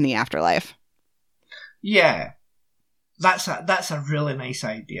amazing in the afterlife. Yeah, that's a really nice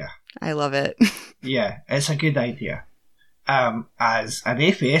idea. I love it. Yeah, it's a good idea. As an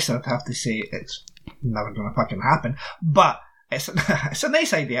atheist, I'd have to say it's never going to fucking happen. But it's a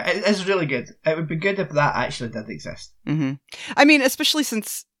nice idea. It's really good. It would be good if that actually did exist. I mean, especially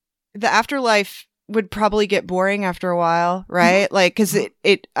since the afterlife would probably get boring after a while, right? Because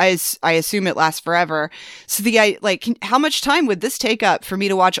I assume it lasts forever. So how much time would this take up for me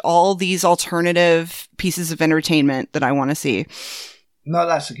to watch all these alternative pieces of entertainment that I want to see? No,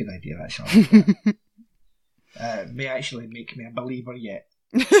 that's a good idea, actually. may actually make me a believer yet.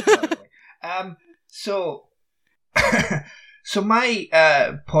 So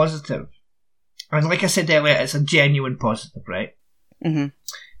my positive, and like I said earlier, it's a genuine positive, right? Mm-hmm.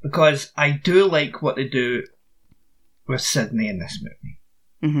 Because I do like what they do with Sydney in this movie.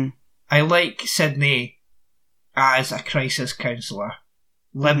 Mm-hmm. I like Sydney as a crisis counsellor,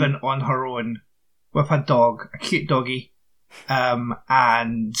 living on her own with a dog, a cute doggy,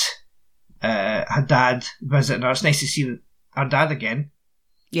 and her dad visiting her. It's nice to see her dad again.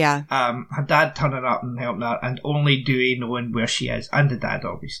 Yeah. Her dad turning up and helping her, and only Dewey knowing where she is, and the dad,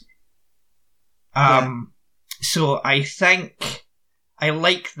 obviously. So I think I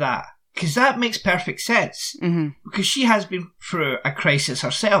like that, because that makes perfect sense. Mm-hmm. Because she has been through a crisis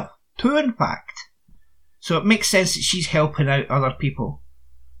herself, too, in fact. So it makes sense that she's helping out other people.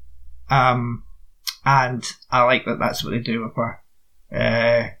 And I like that that's what they do with her.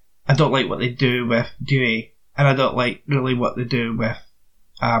 I don't like what they do with Dewey, and I don't like really what they do with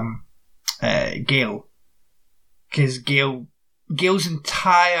Gail. Because Gail's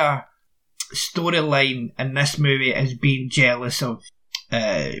entire storyline in this movie is being jealous of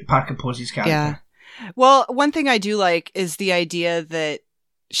Parker Posey's character. Yeah. Well, one thing I do like is the idea that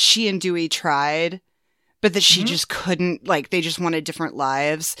she and Dewey tried, but that she just couldn't, like, they just wanted different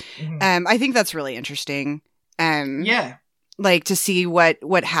lives. Mm-hmm. I think that's really interesting. Yeah. Like, to see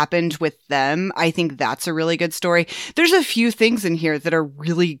what happened with them. I think that's a really good story. There's a few things in here that are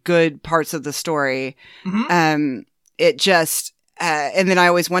really good parts of the story. Mm-hmm. It just, and then I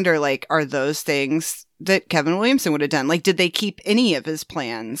always wonder, like, are those things that Kevin Williamson would have done? Like, did they keep any of his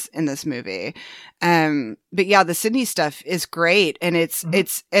plans in this movie? But yeah, the Sydney stuff is great. And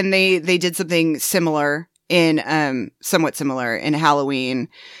and they did something similar somewhat similar in Halloween,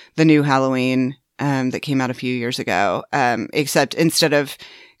 the new Halloween, that came out a few years ago. Except instead of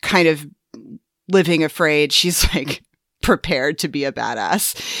kind of living afraid, she's like prepared to be a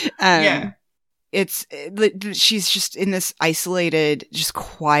badass. Yeah. She's just in this isolated, just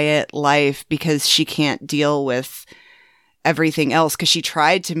quiet life because she can't deal with everything else, because she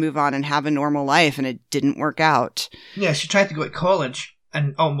tried to move on and have a normal life and it didn't work out. Yeah, she tried to go to college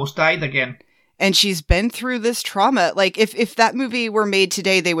and almost died again. And she's been through this trauma. Like, if that movie were made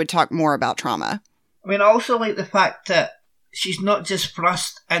today, they would talk more about trauma. I mean, I also like the fact that she's not just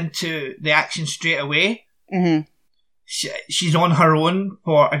thrust into the action straight away. Mm-hmm. She's on her own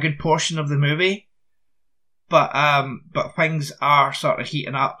for a good portion of the movie, but things are sort of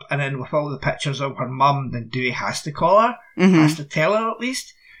heating up, and then with all the pictures of her mum, then Dewey has to call her, has to tell her at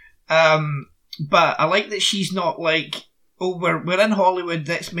least. But I like that she's not like, oh, we're in Hollywood,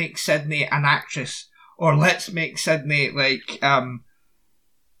 let's make Sydney an actress, or let's make Sydney like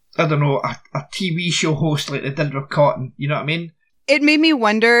I don't know, a TV show host like they did with Cotton. You know what I mean? It made me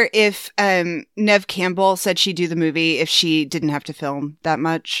wonder if Neve Campbell said she'd do the movie if she didn't have to film that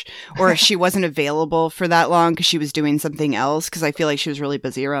much, or if she wasn't available for that long because she was doing something else, because I feel like she was really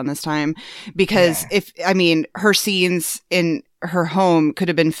busy around this time. Because her scenes in her home could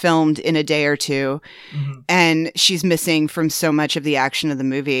have been filmed in a day or two, and she's missing from so much of the action of the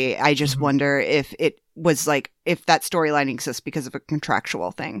movie. I just wonder if it was like, if that storyline exists because of a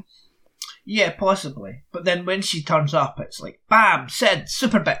contractual thing. Yeah, possibly. But then when she turns up, it's like, bam, Sid,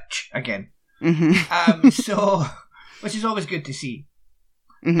 super bitch again. So, which is always good to see.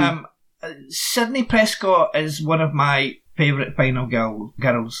 Sydney Prescott is one of my favourite final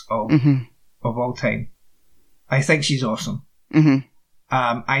girls of all time. I think she's awesome.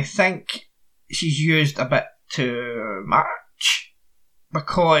 I think she's used a bit too much,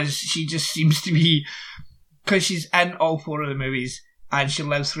 because she just seems to be, because she's in all four of the movies, and she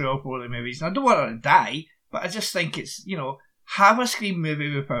lives through all four of the movies. And I don't want her to die, but I just think it's, have a Scream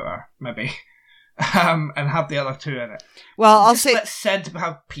movie without her, maybe. And have the other two in it. Well, I'll just say... let Sid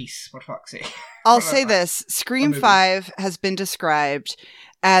have peace, for fuck's sake. I'll say this. Scream 5 has been described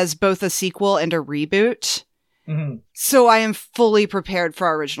as both a sequel and a reboot. So I am fully prepared for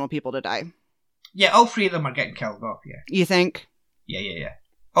our original people to die. Yeah, all three of them are getting killed off, yeah. You think? Yeah.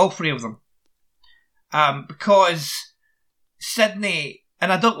 All three of them. Because Sydney,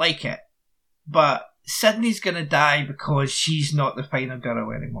 and I don't like it, but Sydney's going to die because she's not the final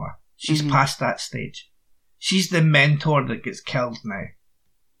girl anymore. She's past that stage. She's the mentor that gets killed now.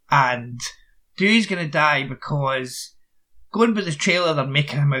 And Dewey's going to die because, going by the trailer, they're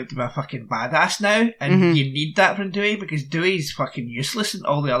making him out to be a fucking badass now, and you need that from Dewey, because Dewey's fucking useless in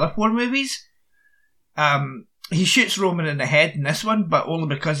all the other four movies. He shoots Roman in the head in this one, but only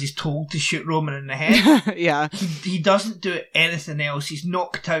because he's told to shoot Roman in the head. Yeah. He doesn't do anything else. He's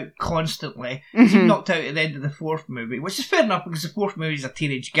knocked out constantly. He's knocked out at the end of the fourth movie, which is fair enough, because the fourth movie is a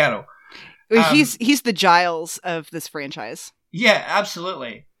teenage girl. He's the Giles of this franchise. Yeah,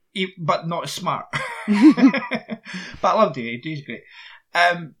 absolutely. But not as smart. But I love Dave. He's great.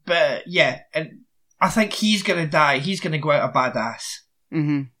 But yeah, and I think he's going to die. He's going to go out a badass.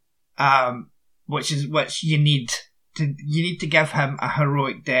 Mm-hmm. Which you need to give him a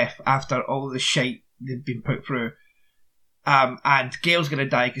heroic death after all the shite they've been put through. And Gale's going to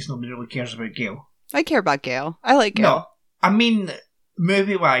die because nobody really cares about Gale. I care about Gale. I like Gale. No, I mean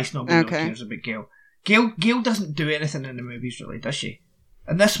movie-wise, nobody really cares about Gale. Gale doesn't do anything in the movies, really, does she?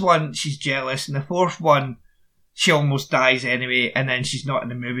 And this one, she's jealous. And the fourth one, she almost dies anyway, and then she's not in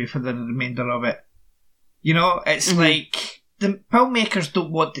the movie for the remainder of it. You know, it's like the filmmakers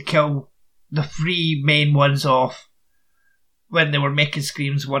don't want to kill the three main ones off when they were making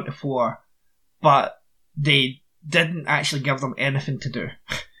Screams 1 to 4, but they didn't actually give them anything to do.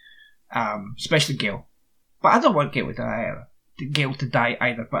 Especially Gale. But I don't want Gale to die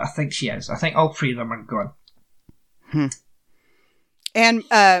either, but I think she is. I think all three of them are gone. And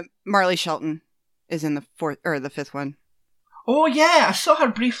Marley Shelton is in the fourth or the fifth one. Oh yeah, I saw her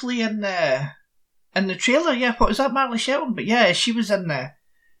briefly in the trailer. Yeah, I thought, was that Marley Shelton? But yeah, she was in the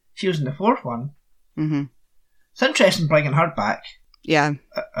fourth one. Mm-hmm. It's interesting bringing her back. Yeah.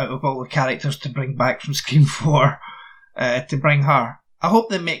 Out of all the characters to bring back from Scream 4, to bring her. I hope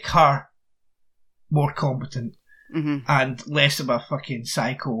they make her more competent and less of a fucking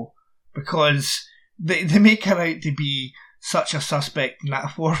psycho, because they make her out to be such a suspect in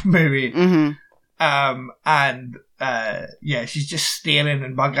that fourth movie. Yeah, she's just staring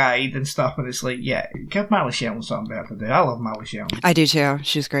and bug-eyed and stuff, and it's like, yeah, give Marley Shelton something better to do. I love Marley Shelton. I do too.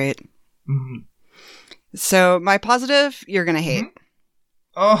 She's great. So my positive, you're gonna hate.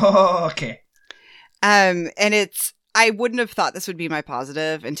 Oh, okay. And I wouldn't have thought this would be my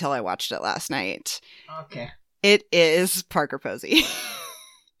positive until I watched it last night. Okay. It is Parker Posey.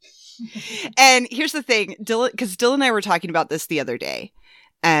 And here's the thing, because Dylan and I were talking about this the other day,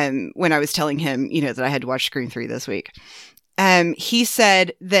 when I was telling him, that I had to watch Scream 3 this week. He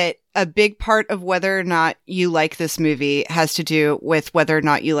said that a big part of whether or not you like this movie has to do with whether or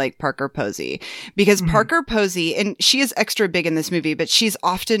not you like Parker Posey. Because Parker Posey, and she is extra big in this movie, but she's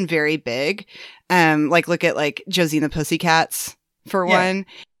often very big. Look at Josie and the Pussycats, for one.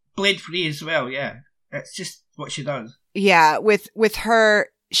 Blade 3 as well, yeah. It's just what she does. Yeah, with her,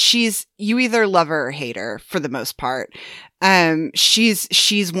 you either love her or hate her for the most part.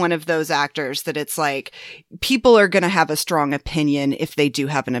 She's one of those actors that it's like people are going to have a strong opinion if they do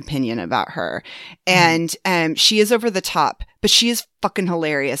have an opinion about her. And she is over the top, but she is fucking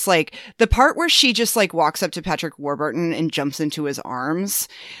hilarious. Like the part where she just walks up to Patrick Warburton and jumps into his arms.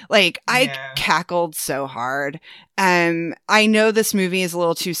 I cackled so hard. I know this movie is a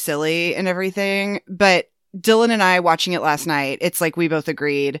little too silly and everything, but Dylan and I watching it last night, it's like we both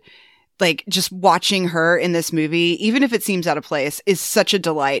agreed, just watching her in this movie, even if it seems out of place, is such a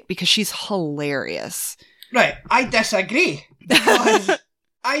delight because she's hilarious. Right, I disagree. Because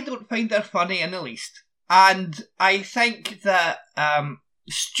I don't find her funny in the least. And I think that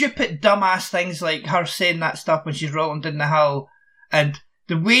stupid, dumbass things like her saying that stuff when she's rolling down the hill, and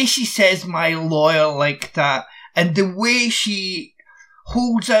the way she says "my lawyer" like that, and the way she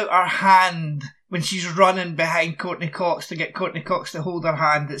holds out her hand when she's running behind Courtney Cox to get Courtney Cox to hold her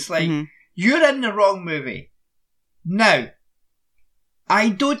hand, it's like, you're in the wrong movie. Now, I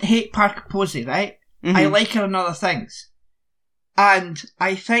don't hate Parker Posey, right? I like her in other things. And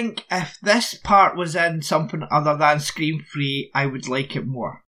I think if this part was in something other than Scream 3, I would like it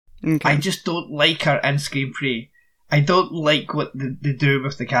more. Okay. I just don't like her in Scream 3. I don't like what they do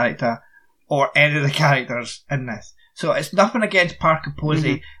with the character, or any of the characters in this. So it's nothing against Parker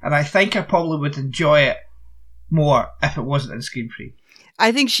Posey, and I think I probably would enjoy it more if it wasn't in Scream 3.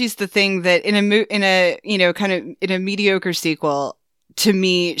 I think she's the thing that in a mediocre sequel, to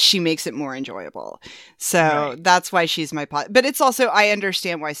me, she makes it more enjoyable. So that's why she's my but it's also, I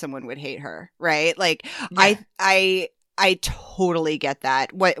understand why someone would hate her, right? I totally get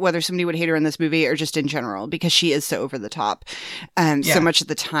that. Whether somebody would hate her in this movie or just in general, because she is so over the top, so much of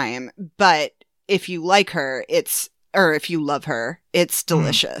the time. But if you like her, or if you love her, it's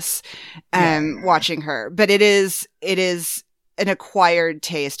delicious. Watching her, but it is an acquired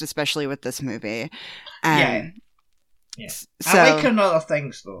taste, especially with this movie. So, I like her in other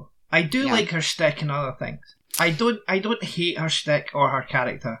things, though. I do like her shtick in other things. I don't hate her shtick or her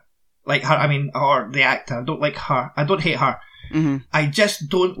character, like her. I mean, or the actor. I don't like her. I don't hate her. I just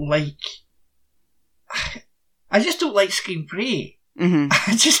don't like. I just don't like Scream 3.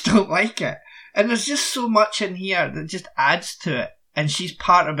 I just don't like it. And there's just so much in here that just adds to it. And she's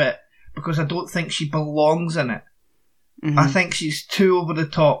part of it because I don't think she belongs in it. Mm-hmm. I think she's too over the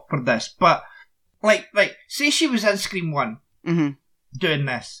top for this. But, like, say she was in Scream 1 Mm-hmm. doing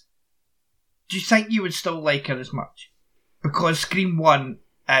this. Do you think you would still like her as much? Because Scream 1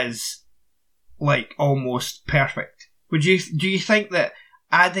 is, like, almost perfect. Do you think that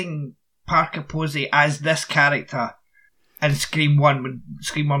adding Parker Posey as this character in Scream 1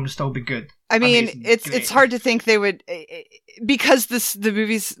 would still be good? I mean, Amazing. it's Great. hard to think they would, because the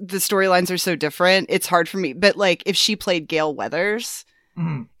storylines are so different. It's hard for me. But like, if she played Gale Weathers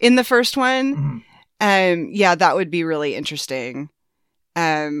Mm-hmm. in the first one, Mm-hmm. yeah, that would be really interesting.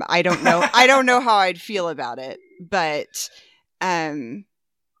 I don't know. I don't know how I'd feel about it, but It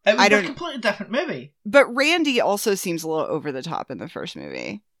would be a completely different movie. But Randy also seems a little over the top in the first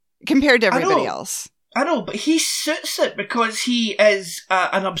movie compared to everybody else. I know, but he suits it because he is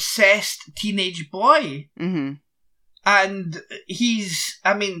an obsessed teenage boy. Mm-hmm. And he's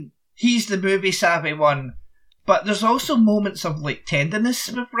the movie savvy one. But there's also moments of, like, tenderness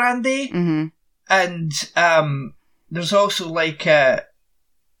with Randy. Mm-hmm. And there's also, like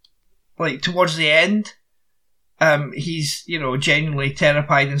towards the end, he's, genuinely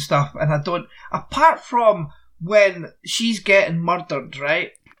terrified and stuff. And I don't... Apart from when she's getting murdered,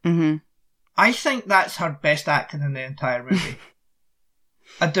 right? Mm-hmm. I think that's her best acting in the entire movie.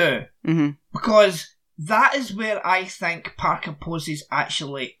 I do. Mm-hmm. Because that is where I think Parker Posey's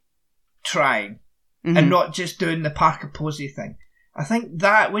actually trying. Mm-hmm. And not just doing the Parker Posey thing. I think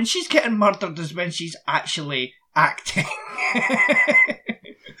that when she's getting murdered is when she's actually acting.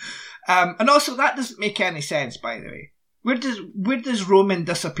 And also, that doesn't make any sense, by the way. Where does Roman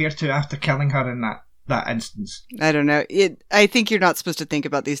disappear to after killing her in that instance? I don't know. I think you're not supposed to think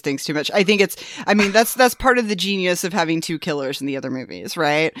about these things too much. I think that's part of the genius of having two killers in the other movies,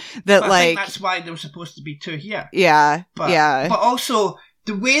 right? That, I think that's why there were supposed to be two here. Yeah. But also,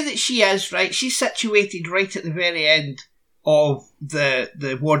 the way that she is, right, she's situated right at the very end of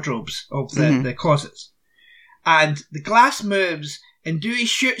the wardrobes, of the closets. And the glass moves, and Dewey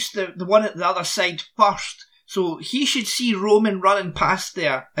shoots the one at the other side first. So he should see Roman running past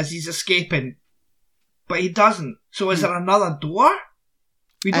there as he's escaping. But he doesn't. So is there another door?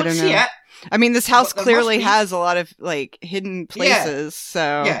 We don't see it. I mean, this house clearly has a lot of, like, hidden places,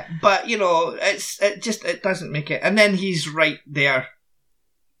 yeah. so... Yeah, but, it doesn't make it. And then he's right there.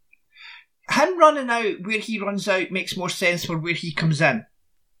 Him running out where he runs out makes more sense for where he comes in.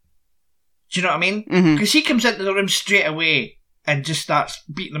 Do you know what I mean? Because he comes into the room straight away and just starts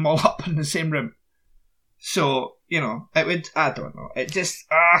beating them all up in the same room. So, it would, I don't know. It just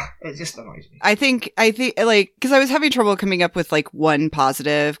annoys me. I think, like, because I was having trouble coming up with, like, one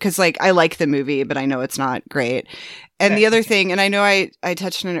positive, because, like, I like the movie, but I know it's not great. And the other thing, and I know I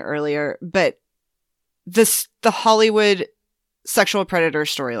touched on it earlier, but the Hollywood sexual predator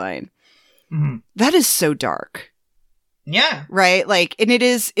storyline, that is so dark. Yeah. Right? Like, and it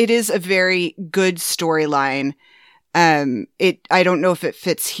is a very good storyline. I don't know if it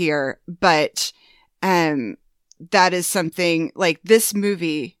fits here, but, that is something, like, this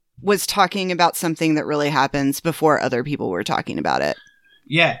movie was talking about something that really happens before other people were talking about it.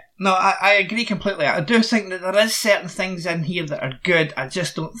 Yeah. No, I agree completely. I do think that there is certain things in here that are good. I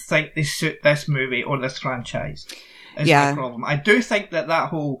just don't think they suit this movie or this franchise. Is my problem. I do think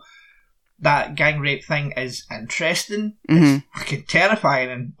that gang rape thing is interesting. It's fucking terrifying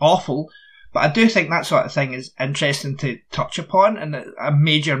and awful. But I do think that sort of thing is interesting to touch upon, and that a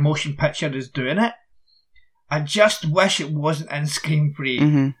major motion picture is doing it. I just wish it wasn't in Scream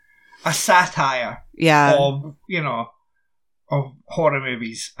 3. A satire of, of horror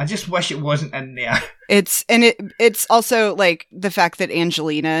movies. I just wish it wasn't in there. It's also, like, the fact that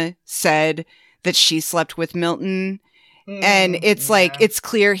Angelina said that she slept with Milton, and it's like, it's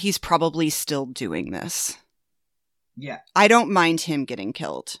clear he's probably still doing this. Yeah. I don't mind him getting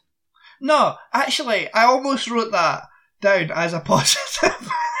killed. No, actually, I almost wrote that down as a positive.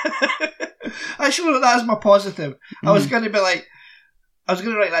 I actually wrote that as my positive. I was going to write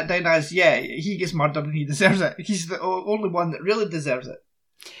that down as, he gets murdered and he deserves it. He's the only one that really deserves it.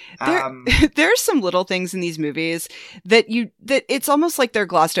 There are some little things in these movies that it's almost like they're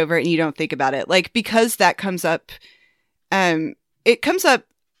glossed over and you don't think about it. Like, because that comes up, it comes up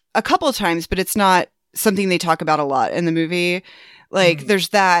a couple of times, but it's not something they talk about a lot in the movie. Like, there's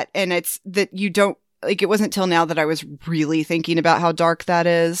that, and it's that you don't, like, it wasn't till now that I was really thinking about how dark that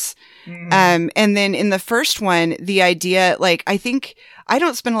is. And then in the first one, the idea, like, I think I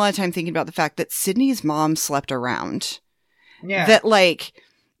don't spend a lot of time thinking about the fact that Sydney's mom slept around. Yeah. That, like,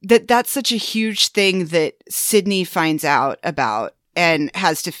 that's such a huge thing that Sydney finds out about and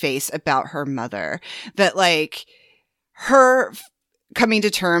has to face about her mother. That, like, her coming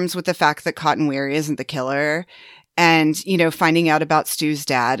to terms with the fact that Cotton Weary isn't the killer, and, you know, finding out about Stu's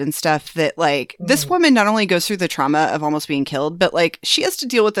dad and stuff, that like this woman not only goes through the trauma of almost being killed, but like she has to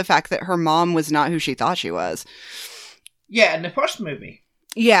deal with the fact that her mom was not who she thought she was. Yeah, in the first movie.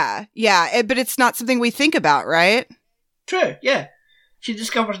 Yeah, but it's not something we think about, right? True, yeah. She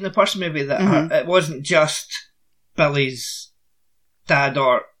discovers in the first movie that it wasn't just Billy's dad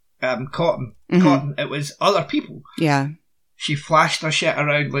or Cotton. Cotton, it was other people. Yeah. She flashed her shit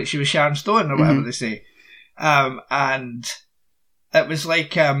around like she was Sharon Stone or whatever they say. And it was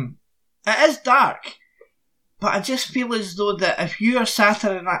like, it is dark, but I just feel as though that if you are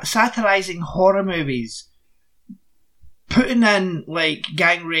satirizing horror movies, putting in like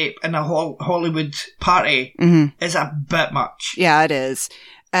gang rape in a Hollywood party is a bit much. Yeah, it is.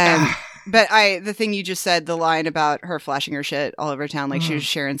 But the thing you just said, the line about her flashing her shit all over town like she was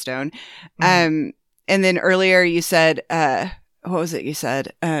Sharon Stone. And then earlier you said, what was it you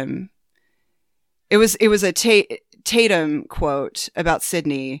said? It was a Tatum quote about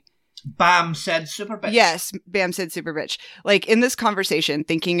Sydney. Bam said super bitch. Yes, Bam said super bitch. Like in this conversation,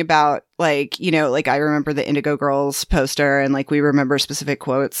 thinking about like, you know, like I remember the Indigo Girls poster and like we remember specific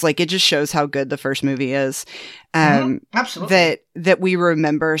quotes. Like it just shows how good the first movie is. Absolutely. That we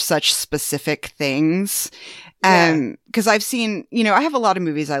remember such specific things. Because I've seen, you know, I have a lot of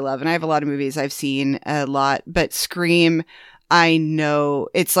movies I love and I have a lot of movies I've seen a lot, but Scream, I know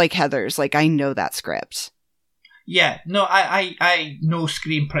it's like Heather's, like I know that script. Yeah, no, I know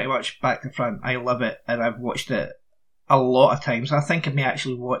Scream pretty much back to front. I love it, and I've watched it a lot of times. I think I may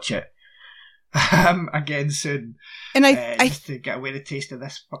actually watch it again soon, and just to get away the taste of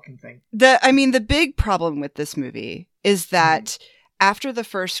this fucking thing. The big problem with this movie is that after the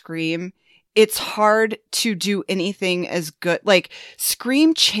first Scream, it's hard to do anything as good. Like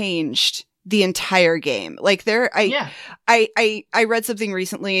Scream changed the entire game. Like I read something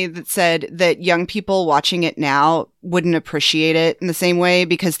recently that said that young people watching it now wouldn't appreciate it in the same way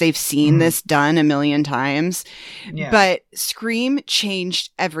because they've seen this done a million times. Yeah. But Scream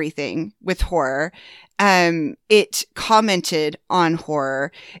changed everything with horror. It commented on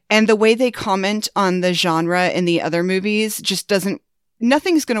horror, and the way they comment on the genre in the other movies just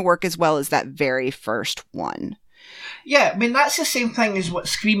nothing's going to work as well as that very first one. Yeah, I mean, that's the same thing as what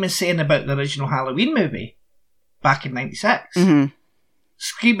Scream is saying about the original Halloween movie back in 96.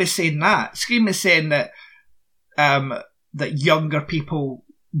 Scream is saying that. Scream is saying that that younger people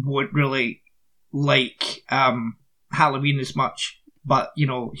won't really like Halloween as much. But, you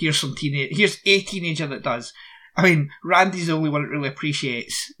know, here's a teenager that does. I mean, Randy's the only one that really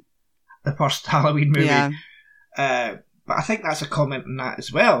appreciates the first Halloween movie. Yeah. But I think that's a comment on that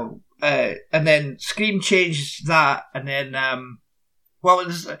as well. And then Scream changed that, and then,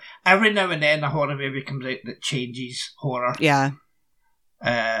 every now and then a horror movie comes out that changes horror. Yeah.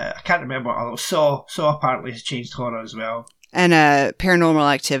 I can't remember, although Saw apparently has changed horror as well. And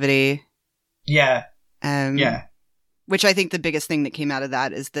Paranormal Activity. Yeah. Yeah. Which I think the biggest thing that came out of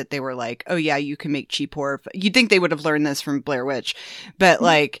that is that they were like, oh yeah, you can make cheap horror. You'd think they would have learned this from Blair Witch, but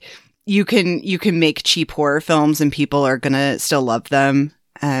like, you can make cheap horror films and people are gonna still love them.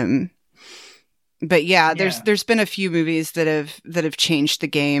 But yeah, there's been a few movies that have changed the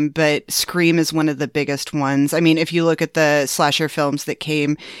game, but Scream is one of the biggest ones. I mean, if you look at the slasher films that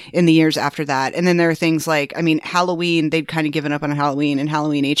came in the years after that, and then there are things like, I mean, Halloween, they'd kind of given up on Halloween, and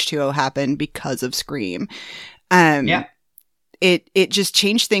Halloween H2O happened because of Scream. It just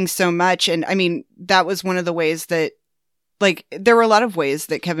changed things so much, and I mean, that was one of the ways that, like, there were a lot of ways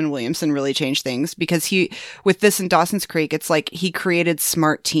that Kevin Williamson really changed things, because with this and Dawson's Creek, it's like he created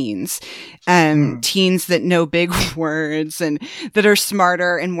smart teens, teens that know big words and that are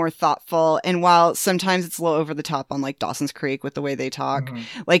smarter and more thoughtful. And while sometimes it's a little over the top on like Dawson's Creek with the way they talk,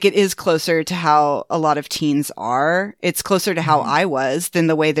 like it is closer to how a lot of teens are. It's closer to how I was than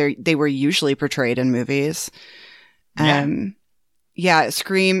the way they were usually portrayed in movies. Yeah,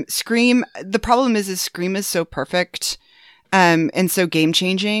 Scream. The problem is Scream is so perfect. And so game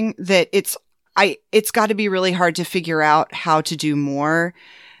changing that it's got to be really hard to figure out how to do more,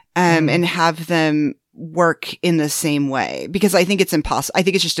 and have them work in the same way, because I think it's impossible. I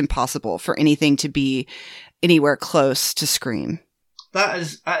think it's just impossible for anything to be anywhere close to Scream. That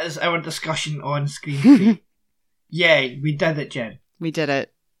is our discussion on Scream 3. Yeah, we did it, Jen. We did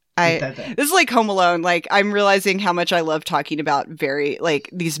it. This is like Home Alone. Like, I'm realizing how much I love talking about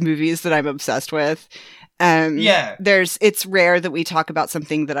these movies that I'm obsessed with. It's rare that we talk about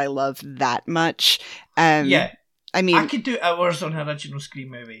something that I love that much. I mean, I could do hours on an original Scream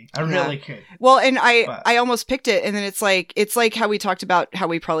movie. I really could. Well, and I almost picked it, and then it's like how we talked about how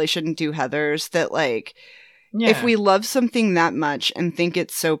we probably shouldn't do Heathers, that like, if we love something that much and think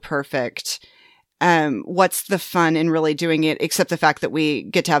it's so perfect, What's the fun in really doing it, except the fact that we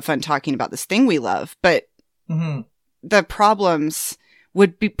get to have fun talking about this thing we love? But the problems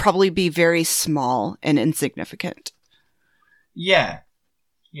would probably be very small and insignificant. Yeah.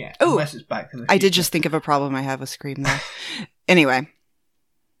 Oh, unless it's Back to the Future. I did just think of a problem I have with Scream, though. Anyway.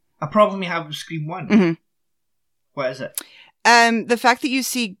 A problem you have with Scream 1? Mm-hmm. What is it? The fact that you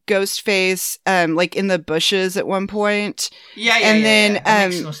see Ghostface, like in the bushes at one point. And then,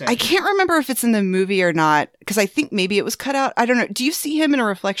 makes no sense. I can't remember if it's in the movie or not, because I think maybe it was cut out. I don't know. Do you see him in a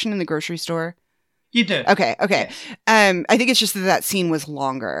reflection in the grocery store? You do. Okay. Yes. I think it's just that scene was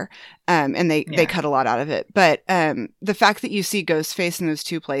longer, and they cut a lot out of it. But the fact that you see Ghostface in those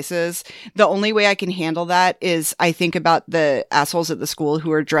two places, the only way I can handle that is I think about the assholes at the school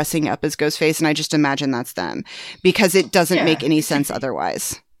who are dressing up as Ghostface, and I just imagine that's them, because it doesn't make any sense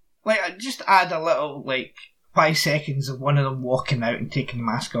otherwise. Like, just add a little, 5 seconds of one of them walking out and taking the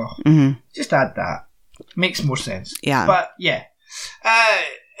mask off. Mm-hmm. Just add that. Makes more sense. Yeah. But, yeah.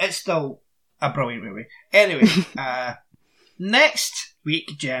 It's still a brilliant movie. Anyway, next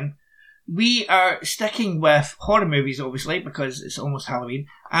week, Jen, we are sticking with horror movies, obviously, because it's almost Halloween,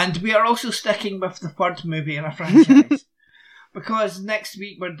 and we are also sticking with the third movie in a franchise, because next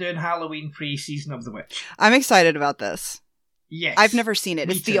week we're doing Halloween 3 Season of the Witch. I'm excited about this. Yes. I've never seen it.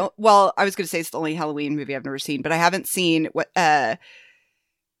 Me It's too. I was going to say it's the only Halloween movie I've never seen, but I haven't seen Rob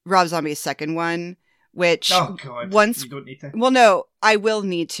Zombie's second one, which Oh, God. once You don't need to. well, no, I will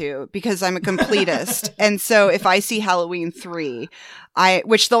need to, because I'm a completist. And so if I see Halloween 3,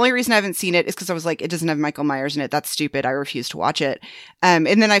 which the only reason I haven't seen it is because I was like, it doesn't have Michael Myers in it. That's stupid. I refuse to watch it. And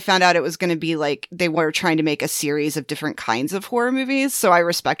then I found out it was going to be like, they were trying to make a series of different kinds of horror movies. So I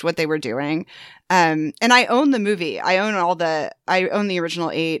respect what they were doing. And I own the movie. I own the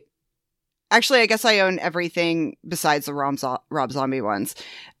original 8. Actually, I guess I own everything besides the Rob Zombie ones.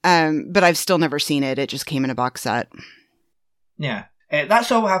 But I've still never seen it. It just came in a box set. Yeah.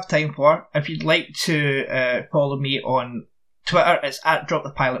 That's all we have time for. If you'd like to follow me on Twitter, it's at Drop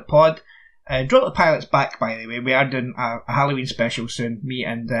the Pilot Pod. Drop the Pilot's back, by the way. We are doing a Halloween special soon, me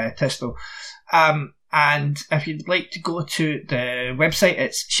and Tisto. And if you'd like to go to the website,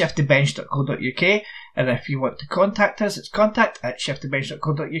 it's shiftybench.co.uk. And if you want to contact us, it's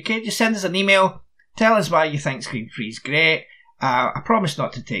contact@shiftybench.co.uk. Just send us an email. Tell us why you think Scream 3 is great. I promise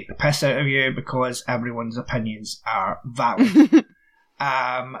not to take the piss out of you, because everyone's opinions are valid.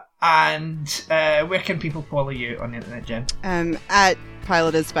 And where can people follow you on the internet, Jen? At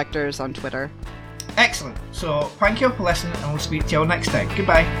Pilot Inspectors on Twitter. Excellent. So thank you all for listening, and we'll speak to you all next time.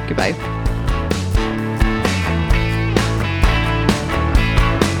 Goodbye. Goodbye.